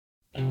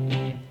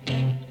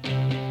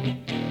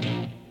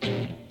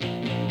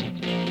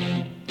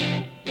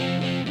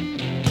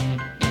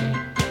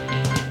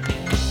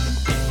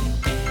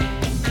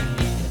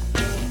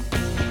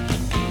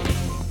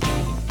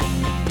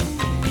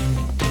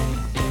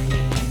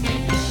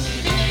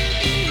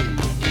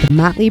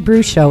Motley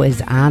Brew Show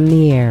is on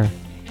the air.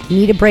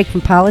 Need a break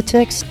from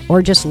politics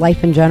or just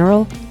life in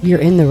general? You're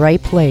in the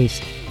right place.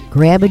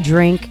 Grab a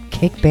drink,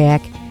 kick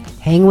back,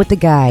 hang with the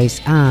guys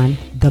on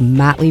The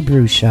Motley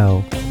Brew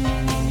Show.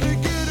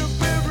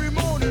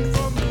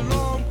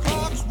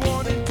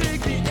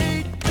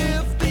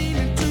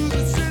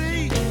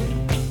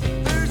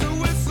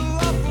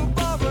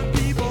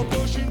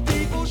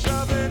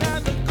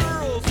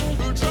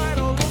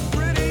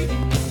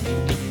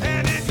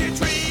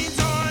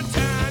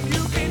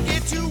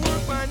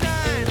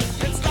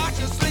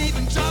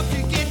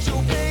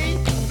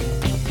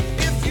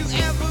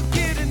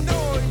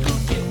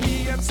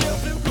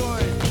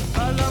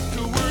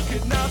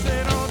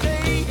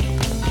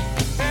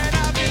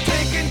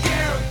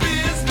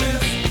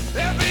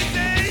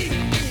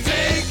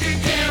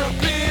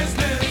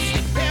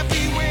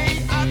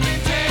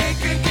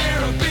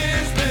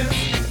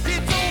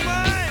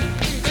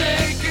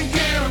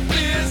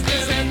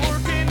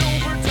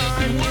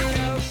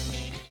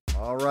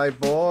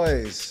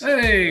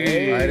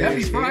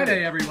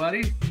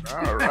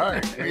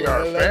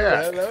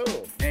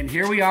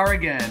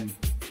 Again.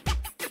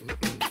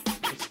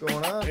 What's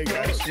going on? Hey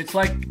guys. It's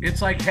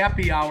like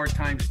happy hour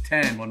times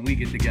 10 when we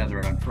get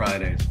together on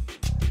Fridays.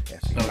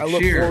 So I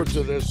look forward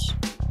to this.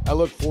 I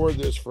look forward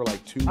to this for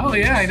like 2 weeks. Oh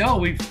yeah, I know.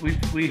 We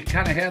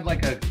kind of had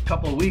like a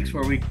couple of weeks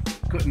where we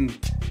couldn't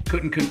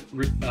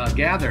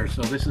gather.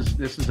 So this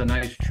is a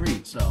nice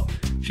treat. So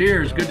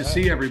cheers. Good to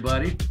see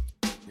everybody.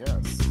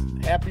 Yes.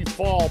 Happy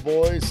fall,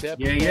 boys.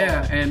 Happy fall.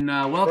 Yeah. And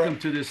welcome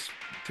to this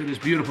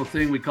beautiful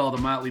thing we call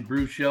the Motley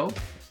Brew Show,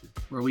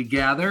 where we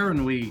gather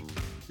and we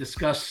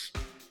discuss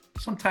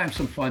sometimes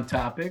some fun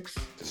topics.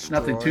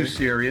 Nothing too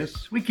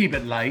serious. We keep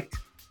it light.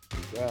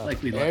 Yeah.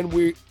 Like we like.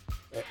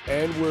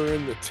 And we're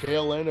in the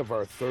tail end of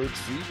our third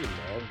season,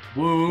 man.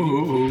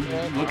 Woo!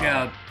 Look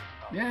out.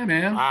 Yeah,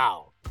 man.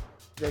 Wow.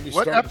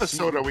 What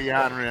episode are we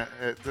on? Does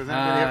anybody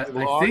have to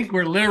log? I think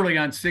we're literally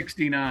on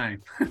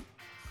 69.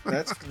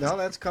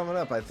 That's coming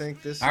up. I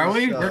think this. Are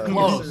we? We're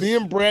close. Me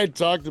and Brad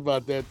talked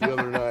about that the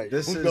other night.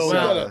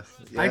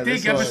 I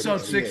think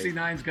episode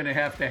 69 is going to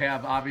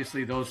have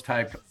obviously those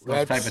type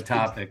of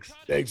topics.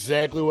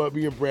 Exactly what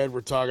me and Brad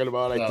were talking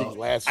about. I think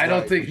last night. I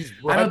don't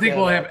think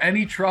we'll have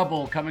any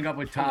trouble coming up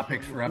with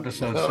topics for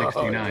episode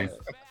 69.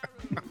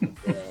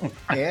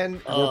 And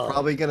we're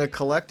probably going to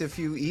collect a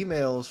few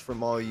emails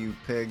from all you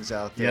pigs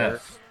out there.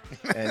 Yes.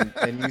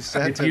 And you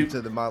sent them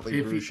to the Motley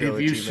Brew Show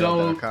at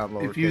gmail.com.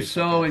 If you're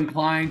so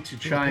inclined to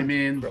chime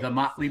in, the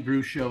Motley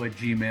Brew Show at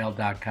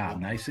gmail.com.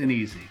 Nice and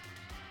easy.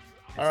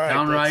 It's all right,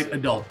 downright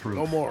adult proof.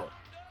 No more.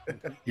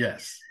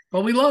 Yes.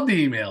 But we love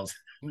the emails.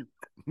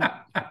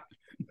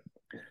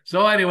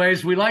 So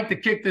anyways, we like to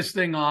kick this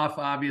thing off,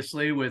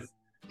 obviously, with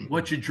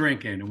what you're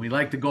drinking. And we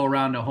like to go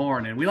around the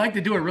horn. And we like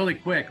to do it really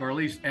quick, or at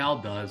least Al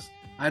does.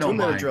 I don't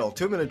mind.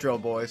 2-minute drill,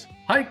 boys.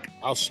 Hike.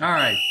 All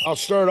right. I'll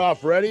start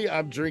off ready.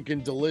 I'm drinking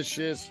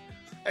delicious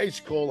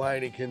ice cold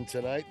Heineken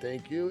tonight.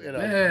 Thank you.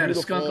 And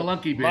the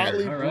Skunk-a-Lunky beer.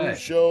 Motley Brew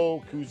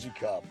Show koozie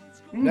cup.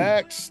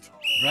 Next.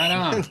 Right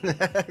on.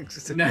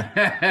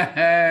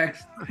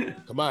 Next.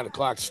 Come on, the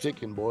clock's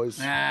ticking, boys.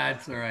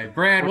 That's all right.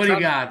 Brad, what do you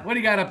got? What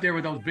do you got up there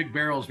with those big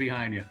barrels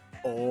behind you?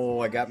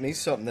 Oh, I got me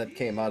something that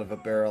came out of a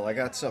barrel. I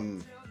got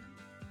some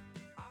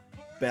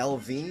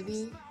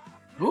Belvini.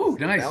 Ooh,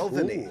 nice.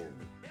 Belvini. Ooh.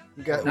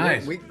 We got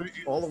nice. We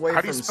all the way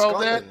How do you from spell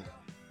Scotland.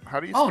 that?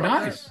 How do you spell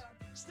nice.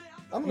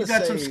 That? You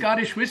got some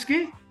Scottish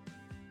whiskey?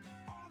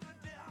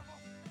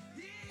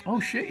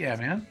 Oh shit, yeah,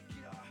 man.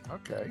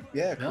 Okay.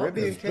 Yeah,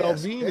 Caribbean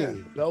cask.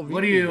 Belvini. Yeah.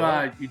 What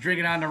are you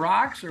drinking on the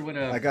rocks or with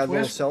a I got a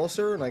little twist?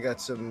 seltzer and I got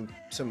some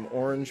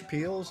orange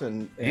peels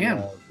and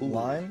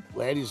lime.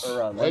 Laddie's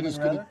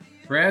gonna...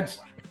 Brad's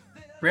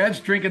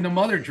drinking the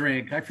mother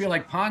drink. I feel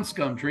like pond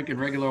scum drinking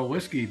regular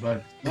whiskey,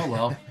 but oh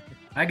well.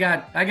 I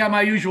got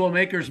my usual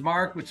maker's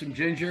mark with some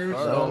ginger.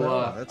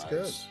 That's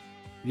good.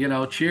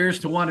 Cheers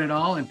to one and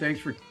all, and thanks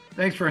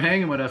for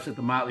hanging with us at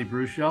the Motley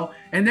Brew Show.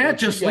 And that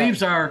just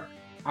leaves our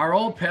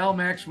old pal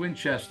Max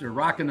Winchester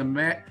rocking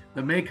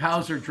the Make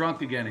Hauser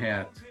Drunk Again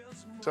hat.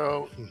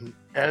 So,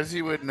 as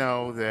you would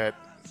know, that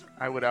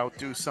I would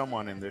outdo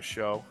someone in this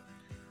show,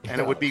 and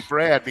it would be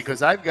Brad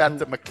because I've got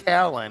the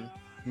Macallan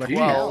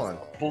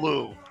 12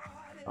 Blue.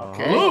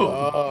 Okay,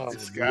 Blue.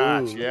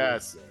 Scotch,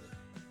 yes.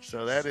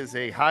 So that is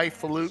a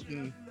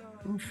highfalutin,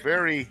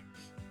 very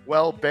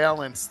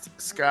well-balanced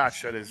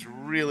Scotch that is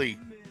really,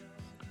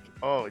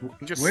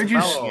 just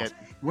smelling it.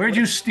 Where'd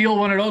you steal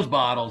one of those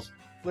bottles?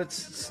 Let's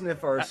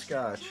sniff our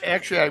Scotch.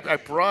 Actually, I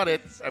brought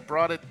it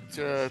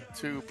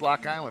to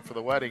Block Island for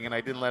the wedding, and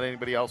I didn't let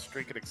anybody else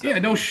drink it except me.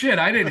 No shit.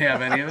 I didn't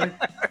have any of it.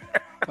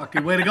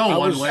 Fucking way to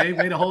go, way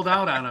to hold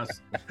out on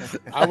us.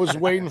 I was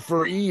waiting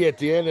for E at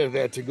the end of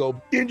that to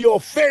go, in your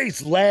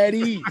face,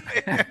 laddie.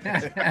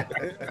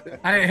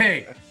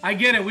 Hey, I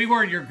get it. We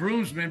weren't your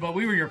groomsmen, but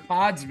we were your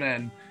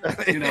podsmen.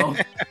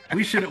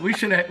 We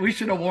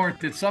should have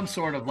warranted some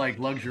sort of like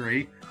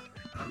luxury.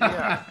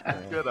 Yeah,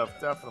 should have,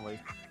 definitely.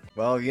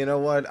 Well, you know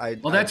what?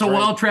 That's a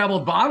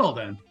well-traveled bottle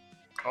then.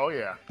 Oh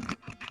yeah.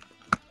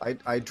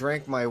 I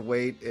drank my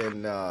weight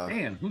in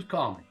Man, who's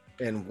calling?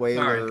 In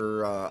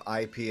Whaler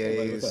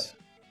IPAs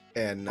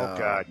and oh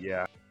God,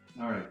 yeah.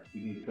 All right,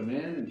 you need to come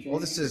in and change. Well,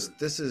 this is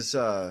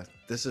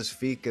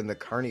Feek and the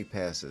Carney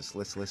passes.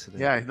 Let's listen.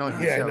 Yeah, I know.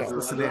 Yeah, I know.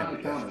 Listen You're in. on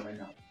the counter right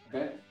now,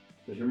 okay?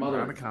 Because your On the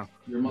mother's counter.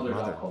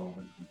 alcohol.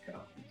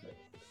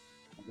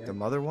 Okay? The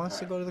mother wants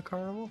to go to the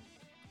carnival.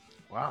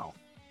 Wow.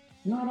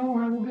 No, don't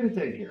worry. We'll get it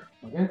taken care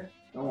of. Okay?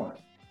 Don't worry.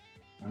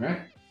 All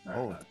right?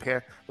 Oh,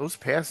 those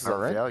passes All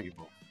are right.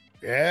 valuable.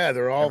 Yeah,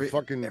 they're all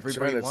Everybody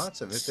trying to wants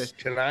them.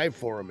 connive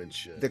for them and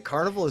shit. The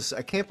carnival is.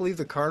 I can't believe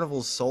the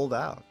carnival's sold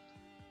out.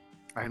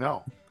 I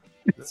know.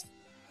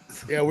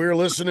 Yeah, we were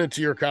listening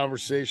to your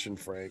conversation,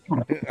 Frank,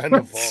 on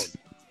the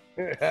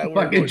phone.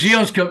 Fucking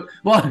Geo's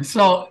well,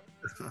 so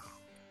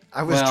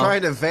I was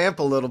trying to vamp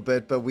a little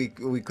bit, but we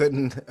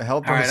couldn't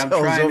help all right, I'm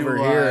ourselves trying over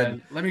to,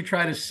 here. let me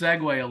try to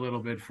segue a little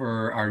bit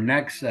for our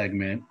next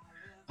segment.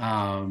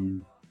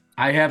 I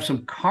have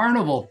some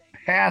carnival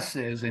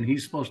passes, and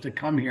he's supposed to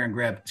come here and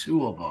grab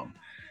 2 of them.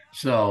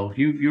 So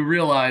you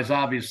realize,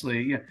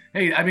 obviously,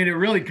 hey, I mean, it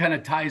really kind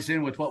of ties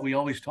in with what we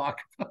always talk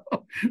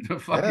about. The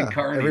fucking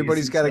carnies.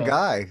 Everybody's got a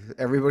guy.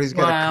 Everybody's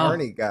got a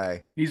carny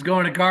guy. He's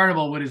going to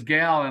carnival with his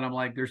gal, and I'm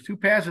like, there's 2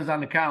 passes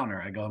on the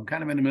counter. I go, I'm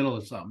kind of in the middle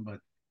of something, but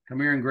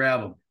come here and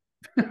grab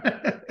them.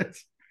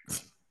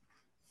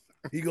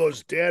 He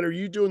goes, Dad, are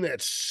you doing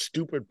that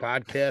stupid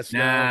podcast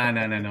now?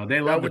 No. They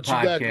love the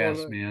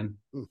podcast, man.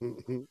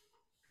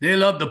 They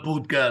love the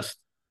podcast.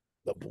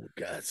 The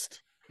podcast.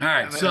 All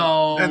right,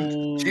 so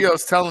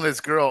Gio's telling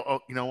his girl, "Oh,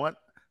 you know what?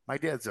 My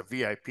dad's a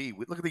VIP.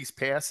 Look at these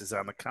passes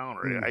on the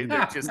counter.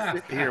 They're just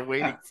sitting here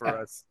waiting for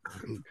us."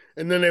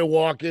 And then they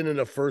walk in, and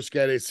the first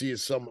guy they see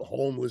is some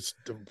homeless,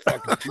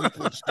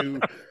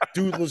 fucking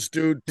toothless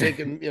dude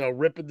taking,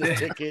 ripping the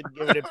ticket,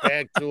 giving it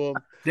back to him.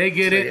 They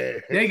get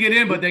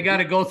in, but they got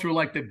to go through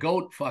like the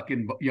goat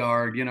fucking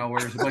yard, where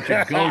there's a bunch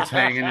of goats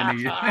hanging in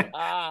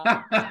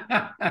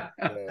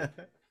the.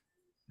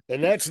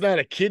 And that's not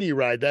a kiddie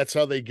ride. That's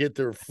how they get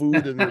their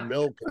food and their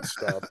milk and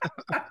stuff.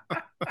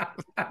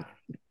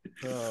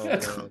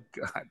 Oh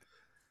God.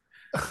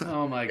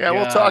 Oh my God. Yeah,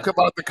 we'll talk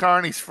about the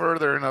carnies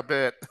further in a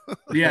bit.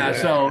 Yeah.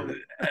 So,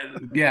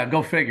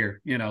 go figure.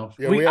 Yeah,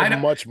 we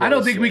have much more I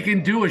don't think we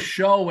can do a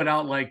show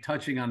without like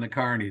touching on the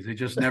carnies. It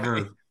just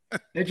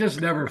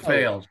never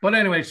fails. But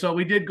anyway, so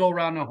we did go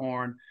around the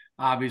horn.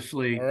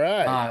 Obviously. All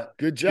right.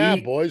 Good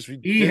job, boys.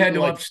 He had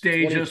to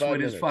upstage us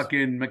with his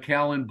fucking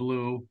Macallan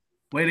Blue.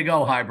 Way to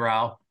go,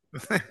 highbrow.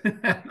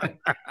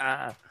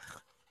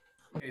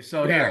 Okay,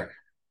 so here.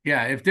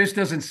 Yeah, if this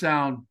doesn't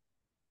sound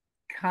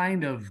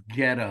kind of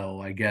ghetto,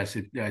 I guess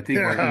I think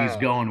where he's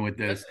going with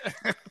this.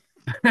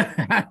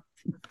 The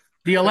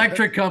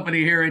electric company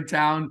here in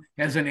town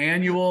has an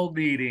annual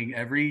meeting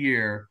every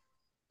year.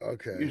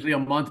 Okay. Usually a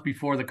month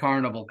before the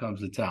carnival comes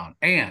to town.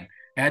 And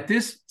at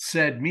this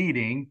said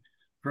meeting,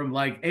 from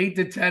like 8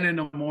 to 10 in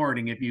the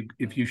morning,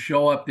 if you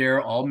show up there,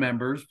 all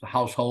members,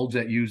 households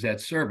that use that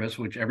service,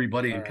 which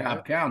everybody in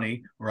Cobb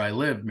County, where I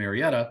live,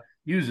 Marietta,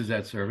 uses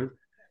that service.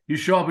 You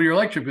show up with your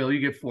electric bill, you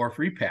get 4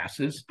 free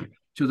passes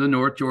to the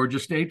North Georgia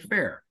State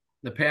Fair.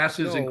 The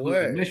passes include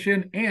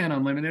admission and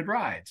unlimited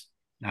rides.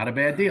 Not a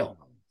bad deal,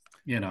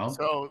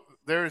 So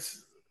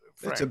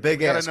it's a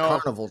big ass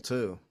carnival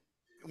too.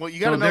 Well, you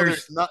got to know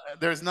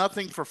there's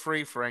nothing for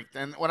free, Frank.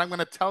 And what I'm going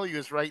to tell you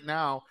is right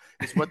now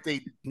is what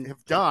they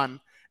have done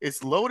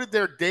is loaded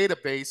their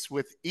database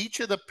with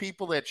each of the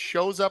people that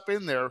shows up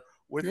in there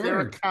with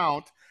their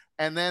account,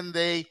 and then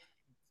they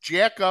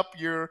jack up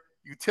your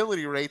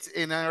utility rates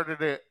in order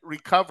to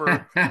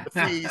recover the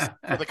fees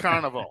for the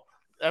carnival.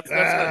 That's what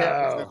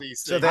happens with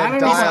these things. So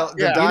that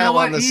dial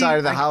on the side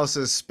of the house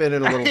is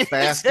spinning a little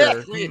faster.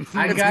 Exactly.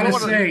 I gotta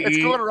say, it's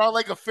going around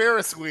like a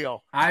Ferris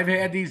wheel. I've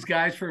had these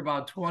guys for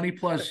about 20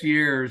 plus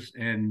years,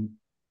 and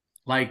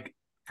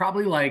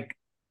probably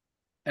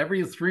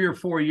every 3 or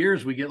 4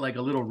 years, we get like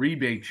a little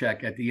rebate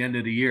check at the end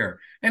of the year.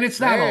 And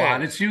it's not a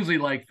lot. It's usually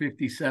like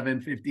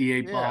 57,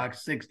 58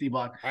 bucks, 60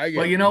 bucks.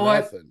 But you know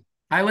what?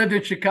 I lived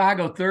in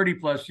Chicago 30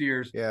 plus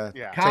years. Yeah.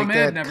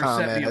 ComEd never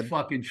sent me a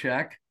fucking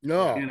check.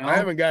 No, I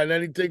haven't gotten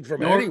anything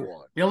from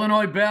anyone.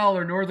 Illinois Bell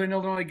or Northern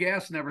Illinois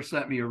Gas never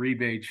sent me a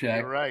rebate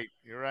check.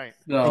 You're right.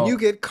 So, and you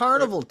get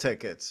carnival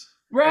tickets.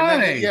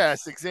 Right.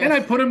 Yes, exactly. And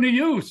I put them to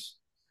use.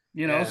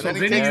 So then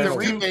he takes the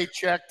rebate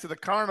check to the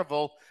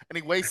carnival and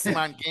he wastes them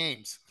on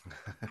games.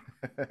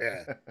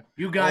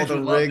 You guys would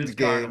love this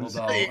carnival,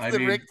 though.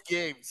 The rigged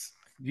games.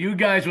 You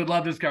guys would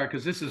love this car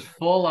because this is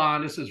full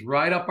on. This is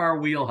right up our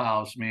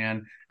wheelhouse,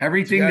 man.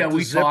 Everything that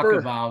we talk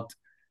about,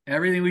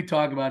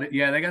 it.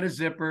 Yeah, they got a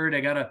zipper.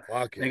 They got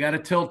a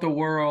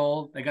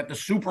tilt-a-whirl. They got the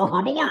super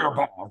herbal air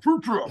bomb.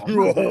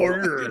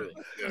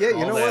 Yeah,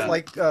 you know what?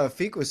 Like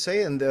Feek was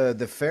saying,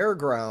 the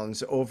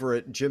fairgrounds over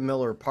at Jim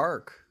Miller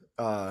Park,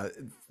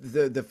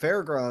 the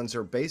fairgrounds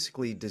are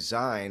basically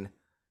designed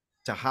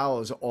to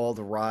house all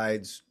the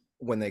rides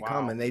when they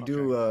come, and they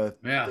do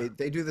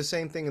they do the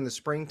same thing in the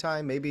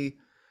springtime, maybe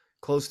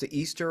close to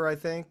Easter, I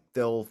think.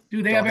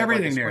 They have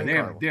everything there.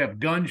 They have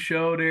gun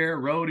show there,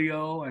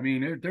 rodeo. I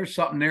mean, there's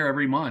something there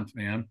every month,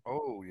 man.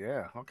 Oh Oh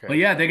yeah, okay. But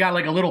yeah, they got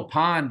like a little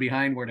pond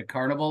behind where the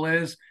carnival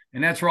is,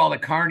 and that's where all the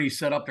carnies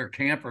set up their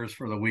campers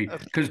for the week.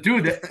 Because,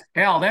 dude,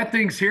 Al, that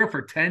thing's here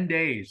for 10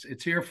 days.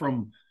 It's here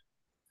from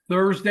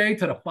Thursday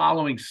to the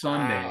following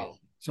Sunday. Wow.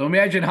 So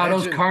imagine how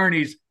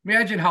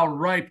imagine how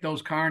ripe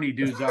those carny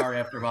dudes are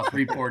after about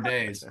 3-4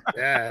 days.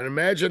 Yeah, and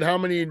imagine how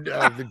many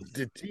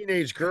the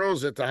teenage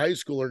girls at the high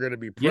school are going to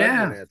be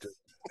pregnant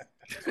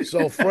after.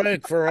 So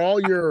Frank, for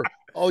all your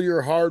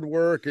hard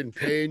work and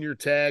paying your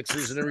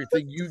taxes and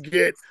everything, you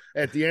get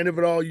at the end of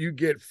it all, you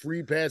get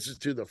free passes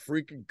to the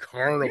freaking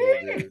carnival,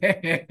 dude.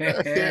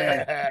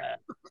 Yeah.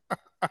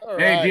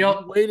 Hey,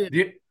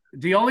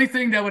 the only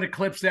thing that would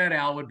eclipse that,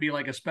 Al, would be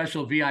like a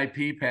special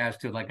VIP pass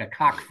to like a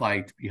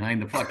cockfight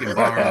behind the fucking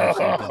bar or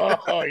something.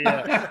 Oh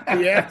yeah,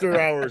 the after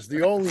hours,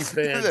 the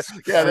OnlyFans. That's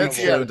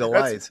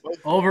delight.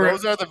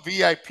 Those are the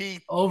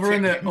VIP over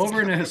in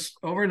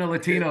the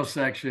Latino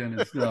section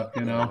and stuff.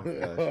 You know,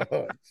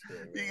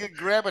 you can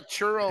grab a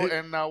churro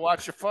and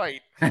watch a fight.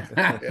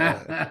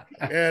 Yeah.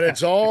 And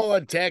it's all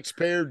on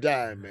taxpayer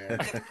dime, man.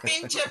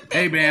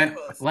 Hey, man,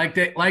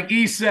 like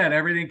E said,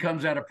 everything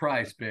comes at a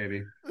price,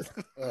 baby.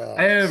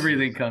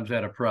 Everything comes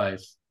at a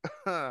price.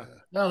 No,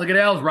 look at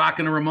Al's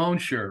rocking a Ramones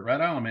shirt. Right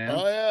on, man.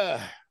 Oh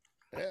yeah,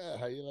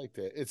 how you like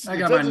that? I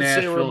got my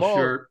Nashville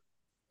shirt.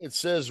 It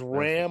says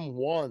Ram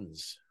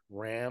Ones.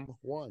 Ram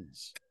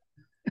Ones.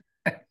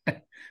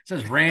 It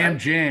says Ram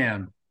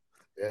Jam.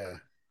 Yeah.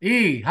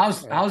 E,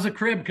 how's the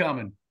crib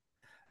coming?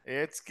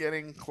 It's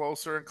getting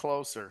closer and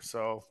closer.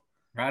 So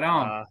right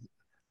on.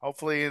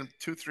 Hopefully in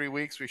 2-3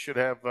 weeks we should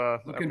have.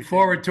 Looking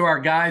forward to our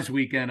guys'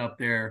 weekend up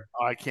there.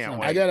 Oh, I can't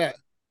wait. I gotta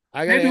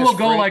maybe we'll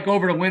go like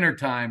over the winter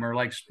time or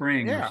like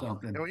spring or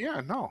something. Oh,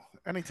 yeah, no,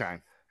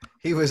 anytime.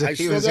 He was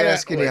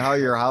asking you how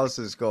your house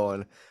is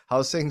going.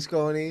 How's things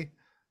going, E?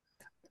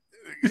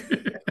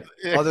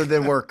 Other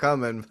than we're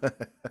coming.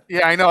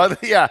 Yeah, I know.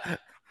 Yeah,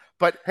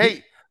 but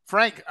hey,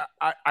 Frank,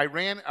 I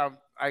ran.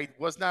 I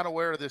was not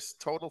aware of this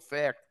total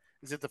fact.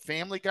 Is it the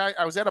Family Guy?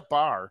 I was at a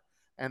bar,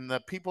 and the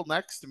people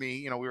next to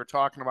me, we were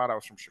talking about I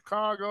was from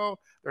Chicago.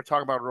 They're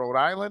talking about Rhode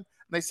Island,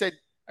 and I said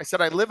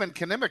I live in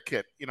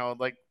Connecticut.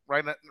 Like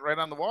right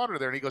on the water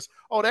there. And he goes,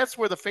 "Oh, that's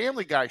where the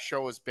Family Guy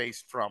show is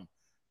based from."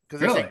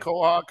 Because really? They say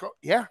Quahog.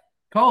 Yeah,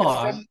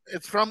 Quahog.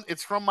 It's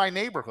from my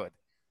neighborhood.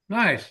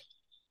 Nice.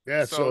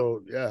 Yeah.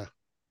 So yeah.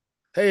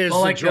 Hey, is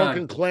the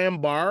Drunken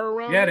Clam bar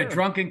around? Yeah, the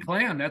Drunken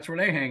Clam. That's where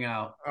they hang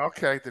out.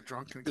 Okay, the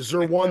Drunken. Is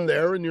there one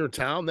there in your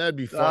town? That'd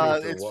be funny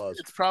if there was.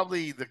 It's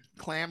probably the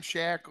Clam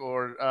Shack,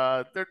 or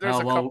there's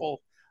a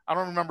couple. I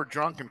don't remember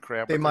Drunken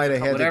Crab. They might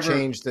have had to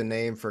change the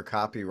name for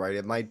copyright.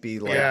 It might be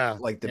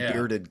like the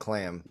bearded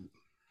clam.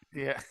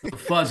 Yeah, the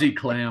fuzzy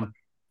clam.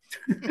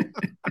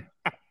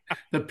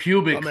 The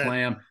pubic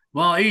clam.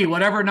 Well, E,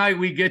 whatever night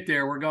we get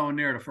there, we're going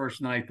there the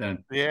first night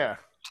then. Yeah.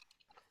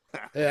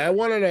 Hey, I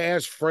wanted to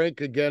ask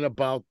Frank again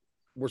about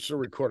we're still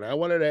recording. I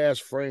wanted to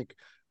ask Frank.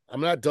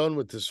 I'm not done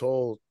with this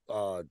whole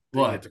thing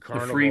at the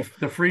carnival.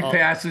 The free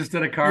passes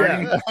to the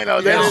carnival. Yeah, I know.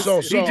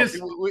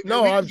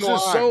 I'm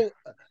just so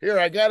here.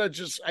 I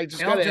just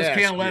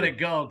can't let it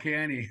go,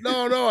 can he?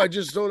 No, I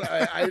just don't.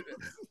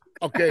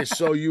 Okay,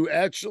 so you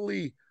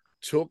actually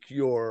took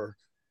your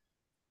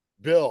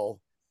bill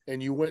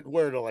and you went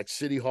where, to like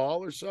City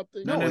Hall or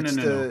something? No.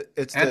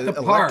 It's at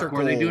the park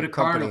where they do the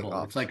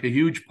carnival. It's like a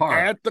huge park.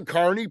 At the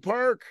Carney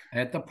Park?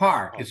 At the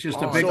park. It's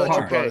just a big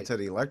park. Brought it to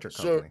the electric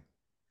company.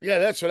 Yeah,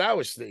 that's what I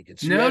was thinking.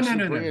 So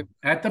no.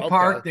 At the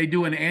park, they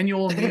do an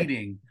annual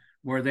meeting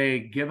where they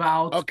give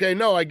out. Okay,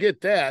 no, I get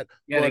that.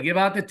 Yeah, they give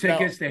out the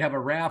tickets. They have a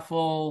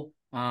raffle.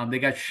 They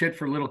got shit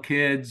for little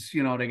kids.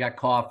 They got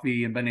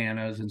coffee and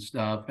bananas and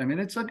stuff. I mean,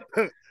 it's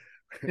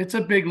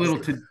a big little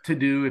to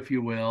do, if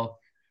you will.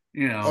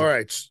 All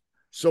right.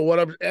 So what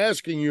I'm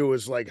asking you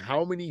is like,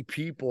 how many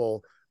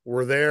people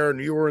were there,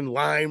 and you were in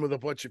line with a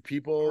bunch of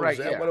people? Right,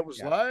 is that what it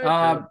was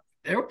like?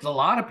 There was a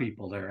lot of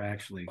people there,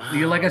 actually.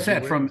 Wow, like I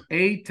said, from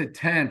 8 to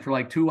 10 for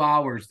like 2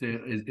 hours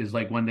is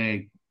like when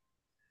they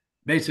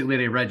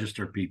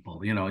register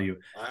people.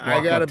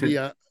 I gotta be.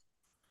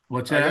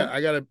 What's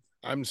that?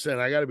 I'm saying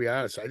I gotta be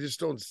honest.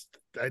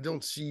 I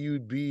don't see you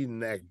being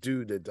that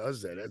dude that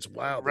does that. That's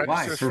wild.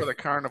 Registers for the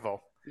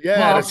carnival.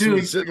 Yeah, well,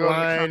 dude, sit in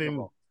line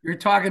and. You're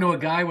talking to a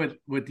guy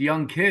with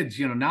young kids,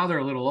 now they're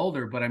a little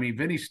older, but I mean,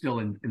 Vinny's still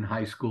in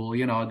high school,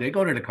 they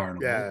go to the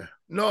carnival. Yeah.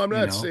 No, I'm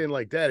not saying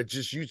like that. It's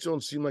just, you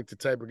don't seem like the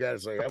type of guy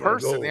that's like, the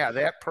person. Yeah,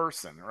 that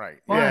person. Right.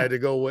 Yeah, to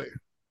go away.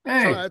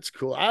 Hey, that's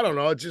cool. I don't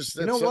know. It's just,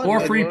 what? 4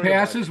 free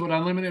passes with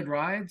unlimited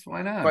rides.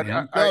 Why not? But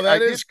man?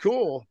 That is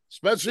cool,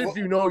 especially if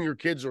your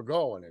kids are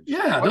going.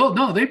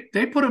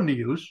 They put them to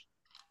use.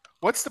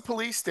 What's the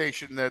police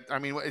station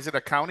is it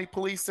a county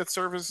police that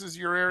services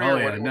your area? Oh,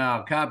 yeah.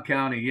 No, Cobb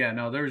County. Yeah,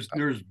 no, there's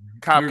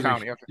Cobb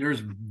County. Okay.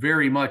 There's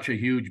very much a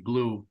huge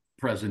blue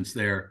presence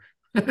there.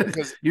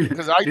 Because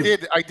I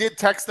did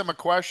text them a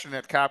question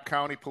at Cobb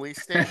County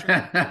Police Station.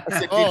 I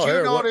said, did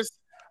you notice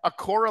a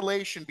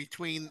correlation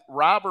between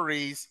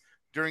robberies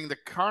during the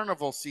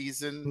carnival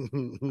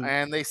season,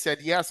 and they said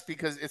yes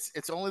because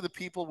it's only the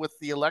people with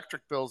the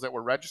electric bills that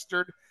were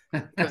registered,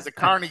 because the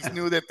carnies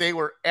knew that they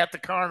were at the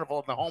carnival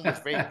and the home was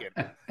vacant.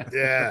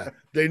 Yeah,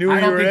 they knew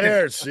you were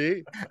there.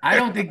 See, I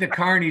don't think the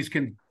carnies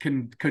could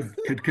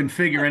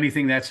configure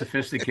anything that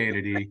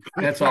sophisticated.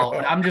 That's all.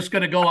 I'm just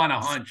going to go on a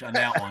hunch on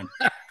that one.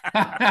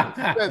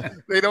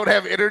 They don't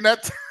have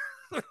internet.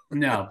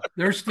 No,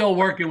 they're still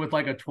working with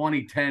like a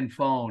 2010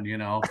 phone, you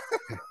know.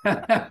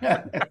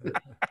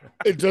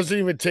 It doesn't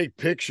even take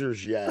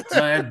pictures yet.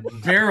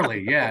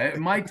 Barely, yeah. It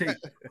might take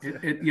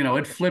it. You know,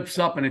 it flips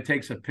up and it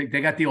takes a pic.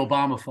 They got the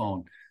Obama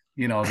phone,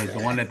 you know, the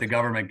one that the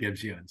government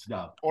gives you and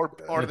stuff. Or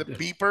the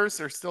beepers.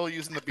 They're still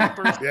using the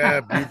beepers. Yeah,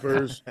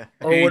 beepers.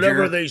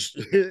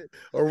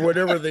 Or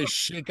whatever they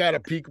shake out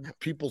of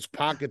people's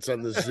pockets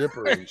on the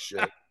zipper and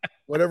shit.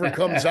 Whatever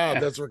comes out,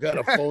 that's what kind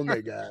of phone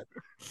they got.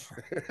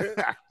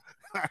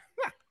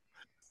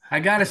 I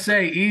gotta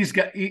say, he's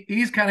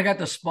kind of got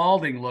the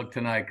Spalding look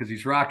tonight because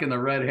he's rocking the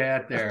red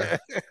hat there.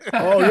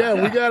 Oh yeah,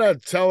 we gotta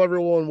tell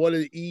everyone what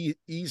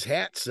E's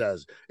hat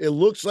says. It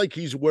looks like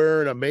he's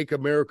wearing a "Make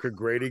America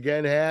Great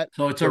Again" hat.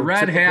 So it's a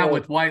red hat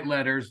with white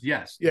letters.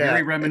 Yes, yeah,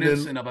 very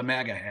reminiscent of a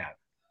MAGA hat.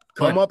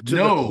 Come up to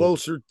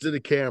closer to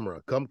the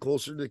camera. Come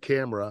closer to the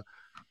camera.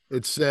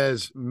 It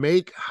says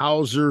 "Make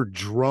Hauser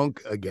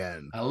drunk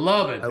again." I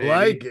love it. I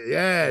like it.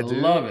 Yeah, I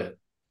love it.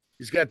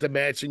 He's got the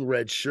matching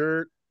red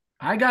shirt.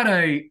 I got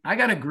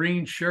a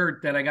green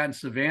shirt that I got in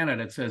Savannah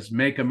that says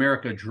 "Make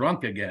America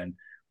Drunk Again,"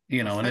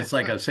 you know, and it's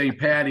like a St.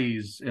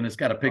 Patty's, and it's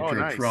got a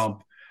picture of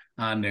Trump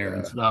on there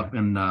and stuff.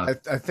 And I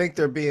think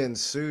they're being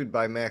sued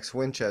by Max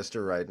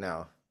Winchester right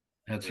now.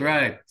 That's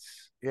right.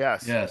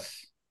 Yes.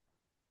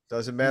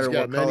 Doesn't matter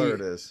what color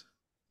it is.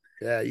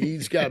 Yeah,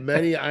 he's got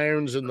many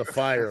irons in the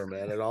fire,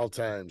 man, at all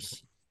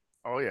times.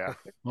 Oh yeah.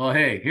 Well,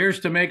 hey, here's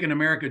to making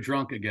America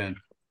drunk again.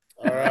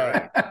 All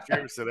right.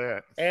 Cheers to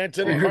that. And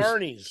to the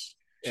carnies.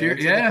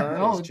 Cheers.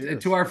 Yeah.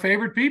 Cheers. To our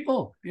favorite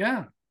people.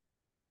 Yeah.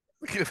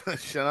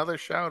 Another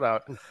shout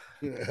out.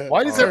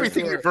 Why does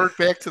everything revert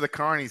back to the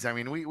carnies? I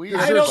mean, we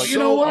I don't, you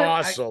know what?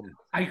 Awesome.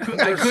 I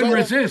couldn't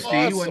resist.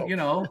 Awesome. When, you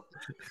know,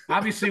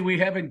 obviously we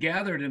haven't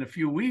gathered in a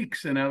few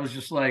weeks, and I was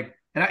just like,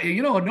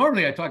 and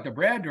normally I talk to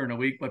Brad during the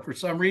week, but for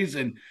some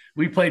reason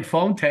we played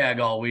phone tag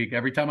all week.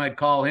 Every time I'd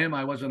call him,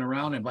 I wasn't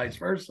around, and vice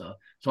versa.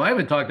 So I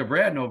haven't talked to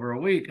Brad in over a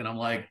week, and I'm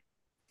like,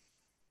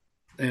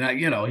 and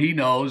he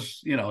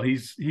knows,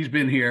 he's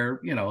been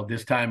here,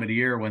 this time of the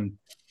year when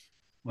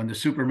the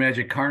Super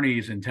Magic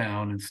Carney's in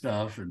town and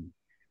stuff. And,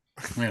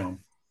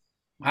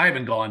 I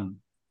haven't gone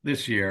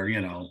this year,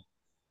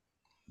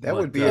 That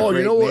would be a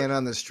great man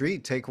on the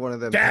street. Take one of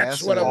them.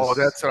 That's what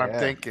I'm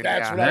thinking.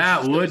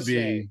 That would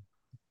be.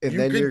 And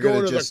then you're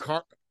going to just,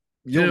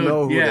 you'll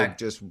know who to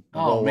just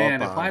roll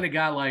man, up if on. I'd have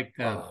got like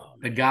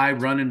the guy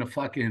running the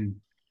fucking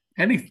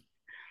anything.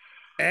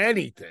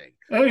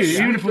 Oh,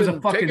 even if it was a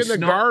fucking taking the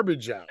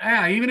garbage out.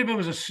 Yeah, even if it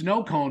was a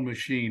snow cone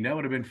machine, that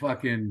would have been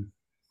fucking,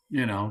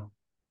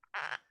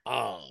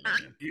 Oh,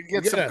 you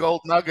get some gold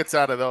nuggets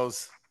out of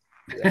those.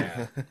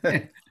 Yeah.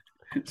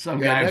 Some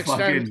guy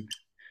fucking,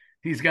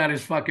 he's got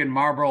his fucking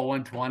Marlboro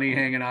 120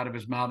 hanging out of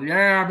his mouth.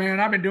 Yeah, man,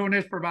 I've been doing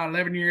this for about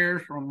 11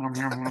 years.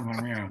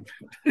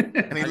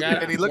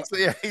 and he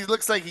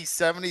looks like he's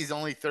 70. He's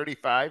only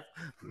 35.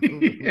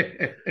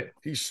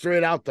 He's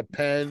straight out the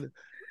pen.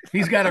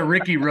 He's got a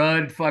Ricky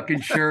Rudd fucking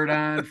shirt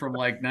on from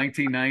like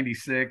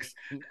 1996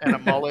 and a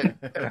mullet.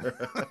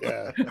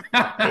 Yeah.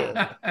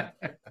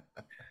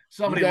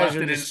 Somebody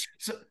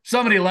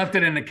left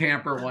it in the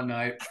camper one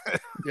night.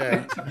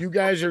 Yeah, you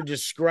guys are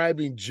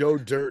describing Joe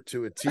Dirt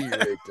to a T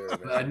right there.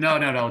 Man.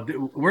 No.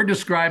 We're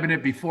describing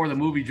it before the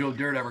movie Joe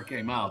Dirt ever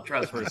came out.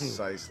 Trust me.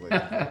 Precisely.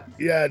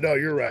 Yeah, no,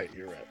 you're right.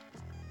 You're right.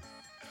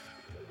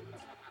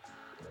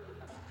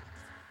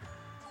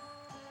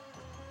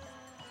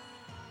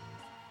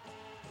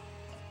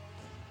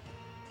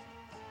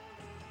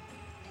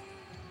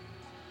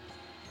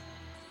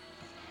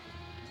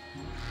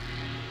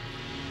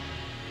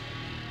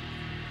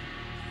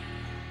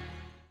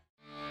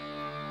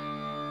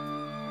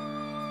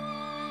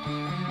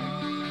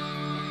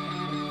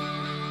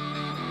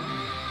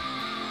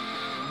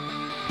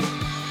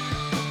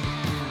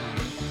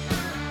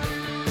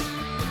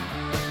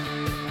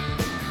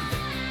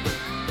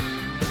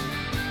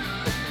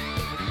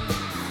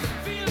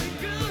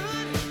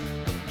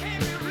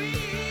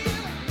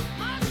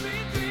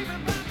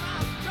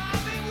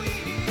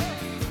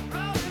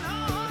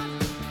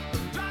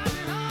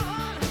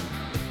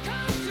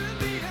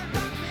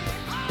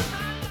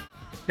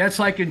 That's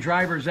like in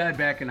driver's ed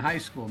back in high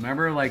school.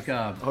 Remember, like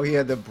oh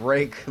yeah, the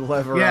brake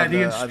lever. Yeah,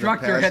 the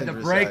instructor had the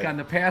brake on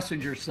the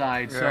passenger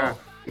side. Yeah.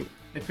 So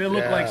if it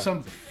looked like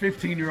some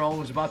 15-year-old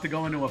was about to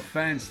go into a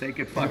fence, they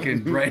could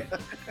fucking brake.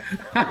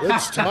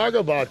 Let's talk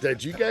about that.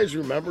 Do you guys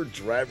remember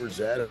driver's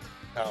ed?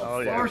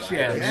 Of course,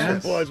 yeah, man.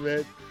 It was,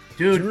 man.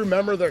 Dude, do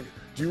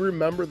you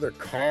remember the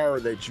car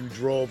that you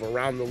drove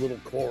around the little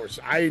course?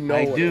 I do.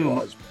 It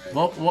was,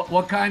 man.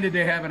 What kind did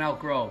they have in Elk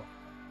Grove?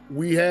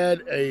 We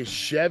had a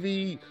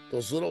Chevy,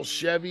 those little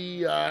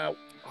Chevy,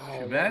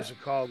 What was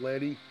it called,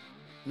 lady?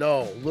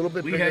 No, a little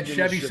bit. We bigger had than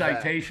Chevy the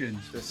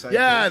Citations.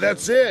 Yeah,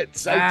 that's it.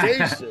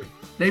 Citation.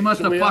 They must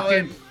So have we all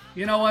fucking. had-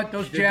 You know what?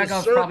 Those Did the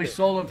Jagos probably circuit.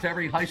 sold them to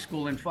every high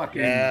school in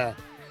fucking We had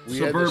the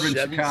suburban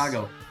Chevys-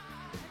 Chicago.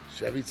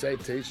 Chevy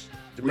Citation.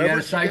 We had a You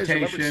guys remember-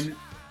 Citation.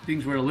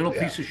 Things were a little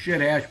piece of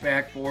shit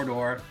hatchback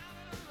 4-door,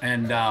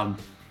 and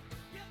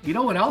you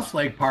know what else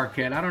Lake Park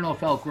had? I don't know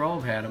if Elk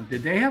Grove had them.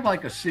 Did they have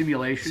like a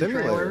simulation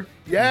trailer?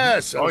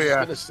 Yes. I was yeah.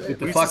 gonna say. With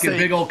the We used to fucking say-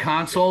 big old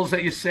consoles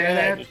that you sat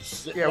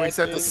at? Yeah, we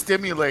said the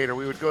stimulator.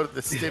 We would go to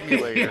the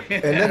stimulator.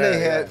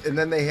 And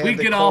then they had We'd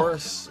the get all-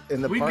 chorus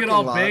in the We'd parking get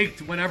all lot.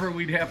 baked whenever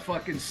we'd have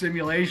fucking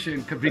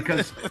simulation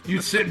because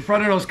you'd sit in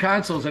front of those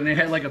consoles and they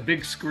had like a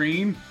big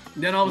screen.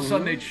 And then all of a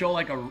sudden they'd show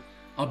like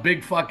a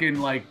big fucking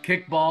like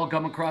kickball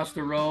come across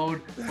the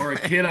road or a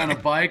kid on a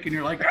bike, and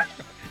you're like,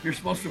 you're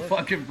supposed to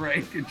fucking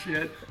brake and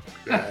shit.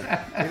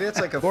 Maybe that's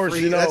like a course,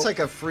 free. you know- That's like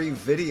a free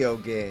video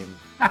game.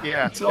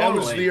 Yeah.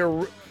 Totally.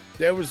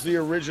 That was the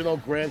original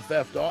Grand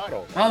Theft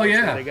Auto. Oh, That's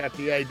yeah. where they got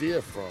the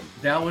idea from.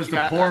 That was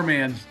the poor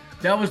man's.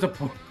 That was the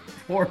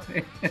poor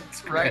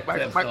man's. Right.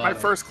 My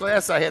first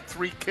class, I had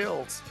 3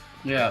 kills.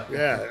 Yeah.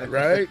 Yeah,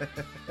 right.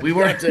 We You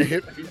weren't. got to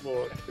hit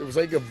people. It was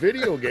like a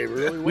video game. It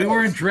really was. We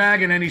weren't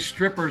dragging any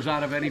strippers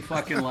out of any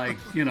fucking like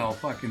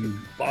fucking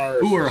Bars.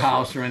 hooer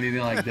house or anything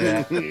like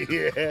that.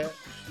 Yeah.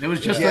 It was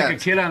just Yeah. like a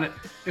kid on it.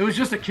 It was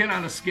just a kid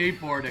on a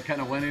skateboard that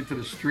kind of went into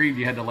the street.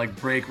 You had to like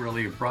brake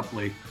really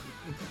abruptly.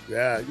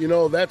 Yeah, you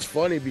know, that's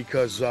funny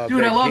because Dude,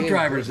 that I love game-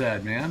 driver's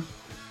ed, man.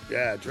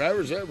 Yeah,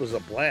 driver's ed was a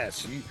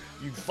blast.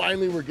 You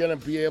finally were gonna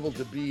be able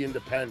to be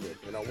independent,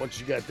 once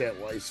you got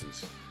that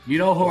license. You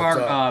know who What's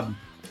our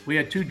we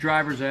had 2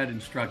 driver's ed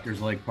instructors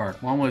at Lake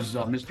Park. One was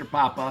Mr.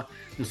 Papa,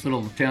 this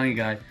little Italian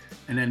guy,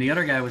 and then the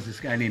other guy was this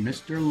guy named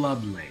Mr.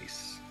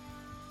 Lovelace.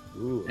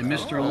 Ooh, And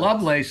Mr.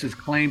 Lovelace's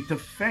claim to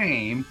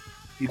fame,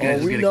 you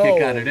guys we get a know.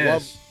 kick out of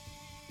this.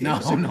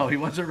 No, he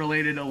wasn't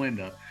related to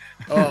Linda.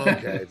 Oh,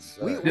 okay. It's,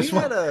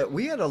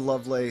 We had a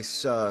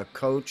Lovelace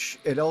coach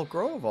at Elk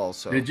Grove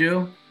also. Did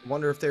you?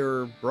 Wonder if they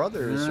were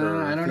brothers or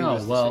I if don't he know.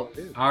 was the Well,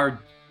 same dude. our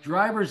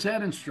driver's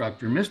ed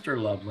instructor, Mr.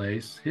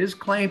 Lovelace, his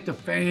claim to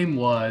fame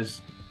was,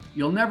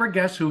 you'll never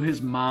guess who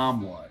his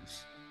mom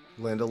was.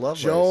 Linda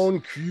Lovelace.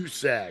 Joan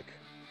Cusack.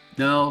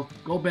 No,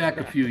 go back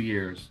a few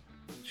years.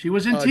 She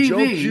was in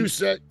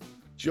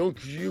Joan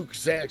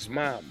Cusack's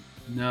mom.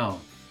 No.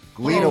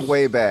 Lena Close.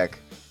 way back.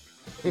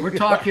 We're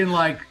talking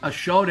like a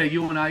show that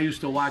you and I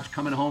used to watch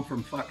coming home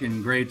from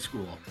fucking grade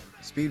school.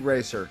 Speed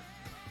Racer.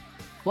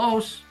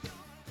 Close.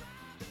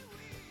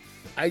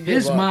 I give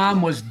His up.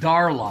 mom was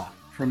Darla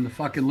from the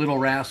fucking Little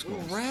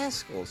Rascals. Little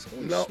Rascals.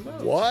 Holy No,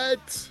 smokes.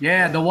 what?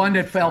 Yeah, the one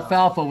that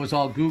Alfalfa was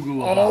all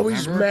goo-goo about.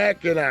 Always remember?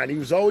 macking on. He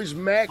was always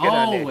macking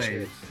on that Always,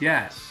 chick.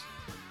 yes.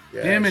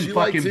 Yeah, Him and she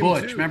liked fucking him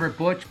Butch. too. Remember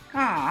Butch?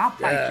 I'll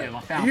fight Yeah. you,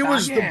 Alfalfa. He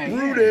was Yeah, the yeah.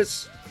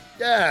 Brutus.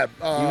 Yeah.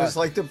 He was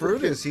like the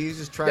Brutus. He was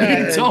just trying Yeah,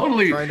 to He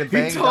totally bang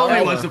was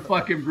Darla. a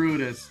fucking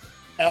Brutus.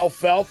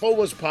 Alfalfa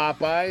was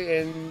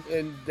Popeye,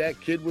 and that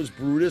kid was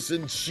Brutus,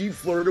 and she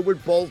flirted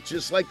with both,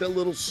 just like the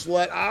little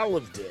slut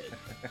Olive did.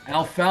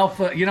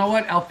 Alfalfa, you know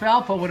what?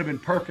 Alfalfa would have been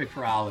perfect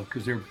for Olive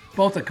because they're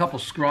both a couple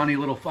scrawny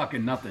little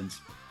fucking nothings.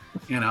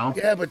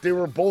 Yeah, but they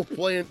were both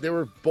playing.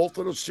 Both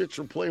of those shits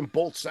were playing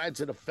both sides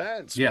of the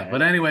fence. Yeah, man.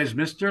 but anyways,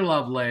 Mr.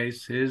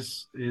 Lovelace,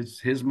 his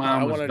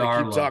mom I was wanted to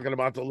Darla. keep talking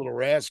about the Little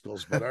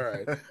Rascals, but all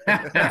right.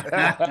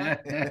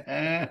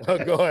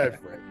 Go ahead,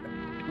 Frank.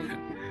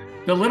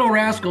 The Little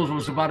Rascals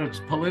was about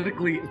as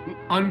politically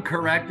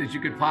incorrect as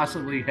you could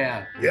possibly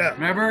have. Yeah.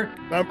 Remember?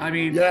 I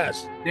mean,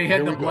 yes. they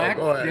had Here the we go. black.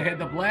 Go ahead. They had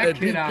the black Yeah, be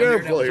kid out there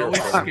that careful was here.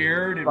 always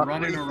scared and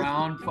running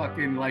around,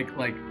 fucking like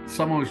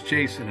someone was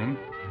chasing him.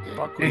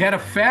 They had a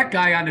fat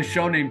guy on the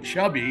show named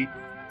Chubby.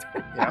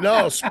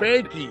 No,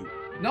 Spanky.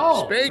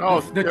 No, Spanky.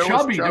 No, the there was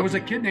Chubby. There Chubby. was a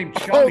kid named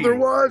Chubby. Oh, there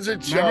was a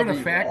Chubby. Remember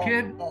the fat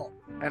kid?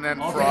 And then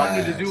All he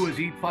wanted to Froggy. do was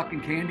eat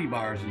fucking candy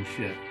bars and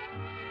shit.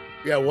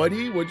 Yeah, what'd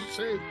you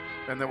say?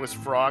 And there was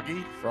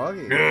Froggy.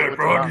 Froggy. Yeah,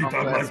 Froggy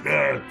talking like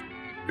that.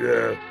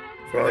 Yeah.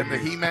 And then the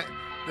He-Man,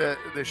 the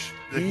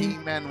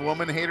He-Man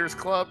Woman Haters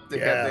Club. They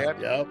had that.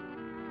 Yep.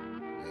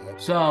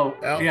 So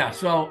Yep.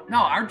 so no,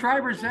 our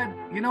driver said,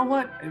 you know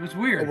what? It was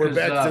weird. We're 'cause,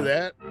 back to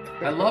that.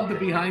 I love the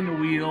behind the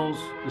wheels,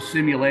 the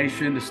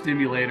simulation, the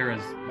stimulator,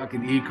 as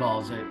fucking E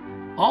calls it.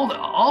 All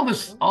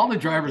the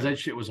drivers, that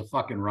shit was a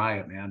fucking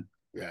riot, man.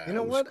 Yeah. You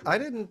know it was what? cool. I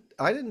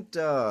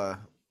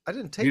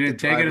didn't take You the didn't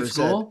take it at driver's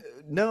school?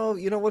 ed. No,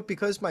 you know what?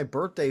 Because my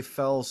birthday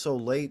fell so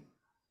late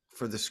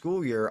for the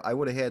school year, I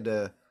would have had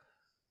to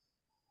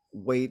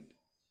wait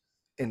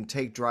and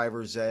take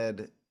driver's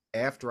ed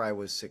after I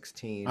was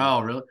 16.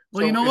 Oh, really?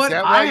 Well, So you know is what?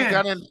 that why I you had,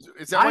 got in?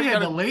 Is that I why you had got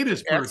the in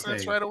latest accidents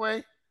birthday. right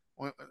away?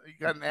 You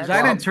got an 'Cause I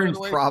didn't accident turn right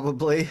away?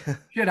 Probably.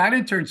 Shit, I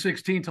didn't turn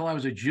 16 till I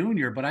was a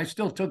junior, but I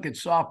still took it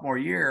sophomore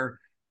year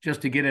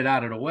just to get it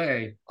out of the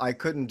way. I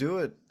couldn't do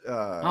it.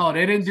 Oh,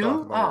 they didn't do?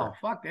 sophomore Oh, year.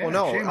 fuck that. Well,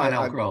 no, Shame on I-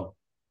 Elk Grove.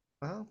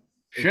 Well,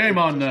 Shame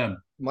on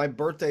them. my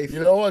birthday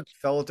You know what?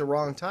 fell at the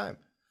wrong time.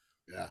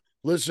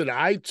 Listen,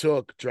 I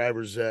took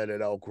driver's ed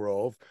at Elk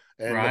Grove,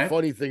 and the Right.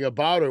 funny thing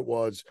about it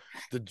was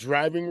the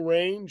driving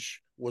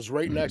range was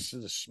right next to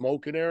the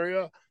smoking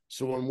area.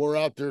 So when we're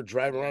out there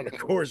driving around the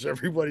course,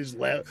 everybody's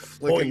Flicking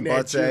pointing at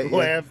butts you, at you.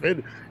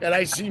 laughing. And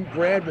I seen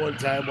Brad one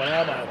time when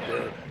I'm out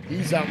there.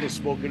 He's out in the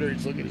smoking area.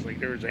 He's looking. He's like,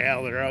 "There's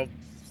Al." They're out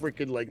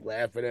freaking like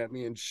laughing at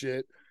me and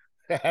shit.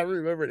 I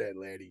remember that,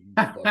 laddie. You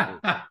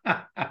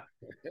fucker.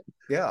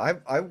 Yeah,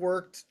 I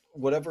worked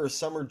whatever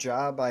summer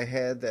job I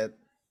had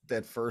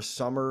that first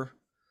summer,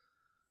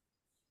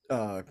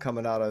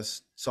 coming out of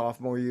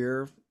sophomore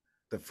year.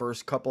 The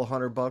first couple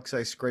 $100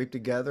 I scraped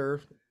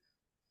together,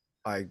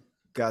 I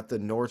got the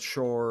North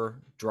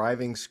Shore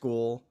driving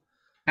school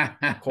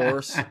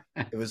course.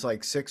 It was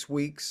like 6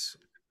 weeks,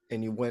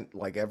 and you went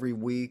like every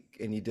week,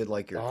 and you did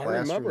like your I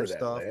remember classroom that,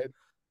 stuff. lad.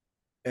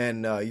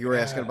 And you were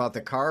asking about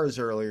the cars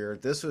earlier.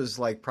 This was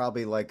like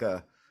probably like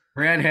a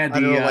Brad had I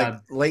don't the know,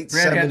 like late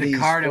Brad had the 70s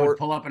car that would Ford.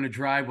 pull up in a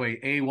driveway.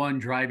 A1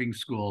 driving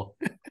school.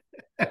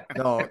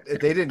 No,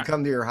 they didn't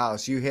come to your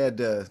house. You had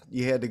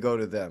to go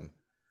to them.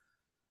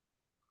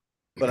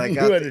 But I You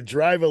got had to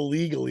drive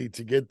illegally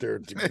to get there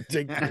to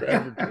take the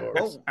driving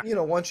course.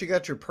 well, once you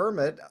got your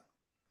permit,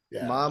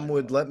 Yeah, Mom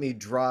would let me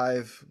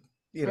drive,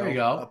 There you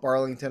go. up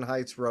Arlington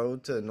Heights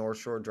Road to North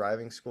Shore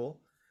Driving School.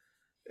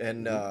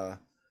 And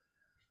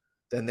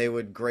then they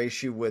would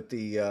grace you with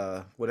the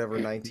whatever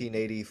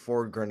 1980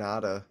 Ford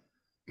Granada,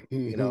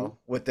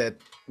 with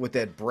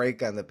that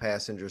brake on the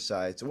passenger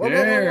side. So whoa, wait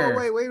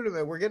a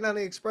minute, we're getting on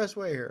the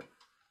expressway here.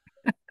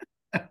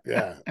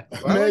 Yeah.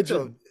 Well, I like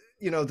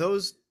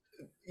those,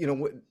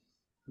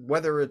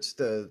 whether it's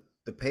the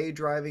paid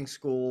driving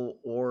school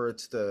or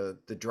it's the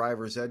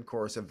driver's ed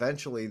course,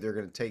 eventually they're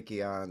going to take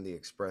you on the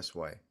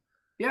expressway.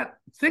 Yeah,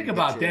 think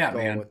about that,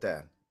 man. With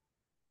that.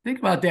 Think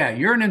about that.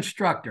 You're an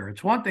instructor.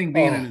 It's one thing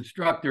being an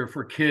instructor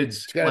for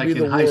kids like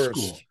in high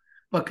school.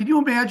 But could you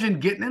imagine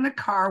getting in a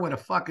car with a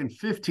fucking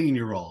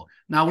 15-year-old?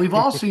 Now, we've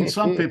all seen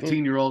some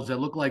 15-year-olds that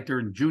look like they're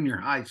in junior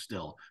high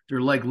still.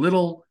 They're like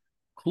little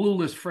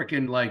clueless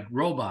freaking like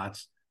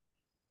robots.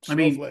 I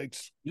mean,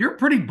 you're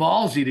pretty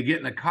ballsy to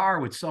get in a car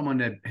with someone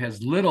that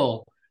has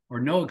little or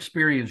no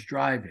experience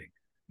driving.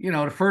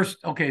 The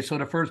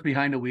first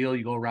behind the wheel,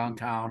 you go around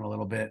town a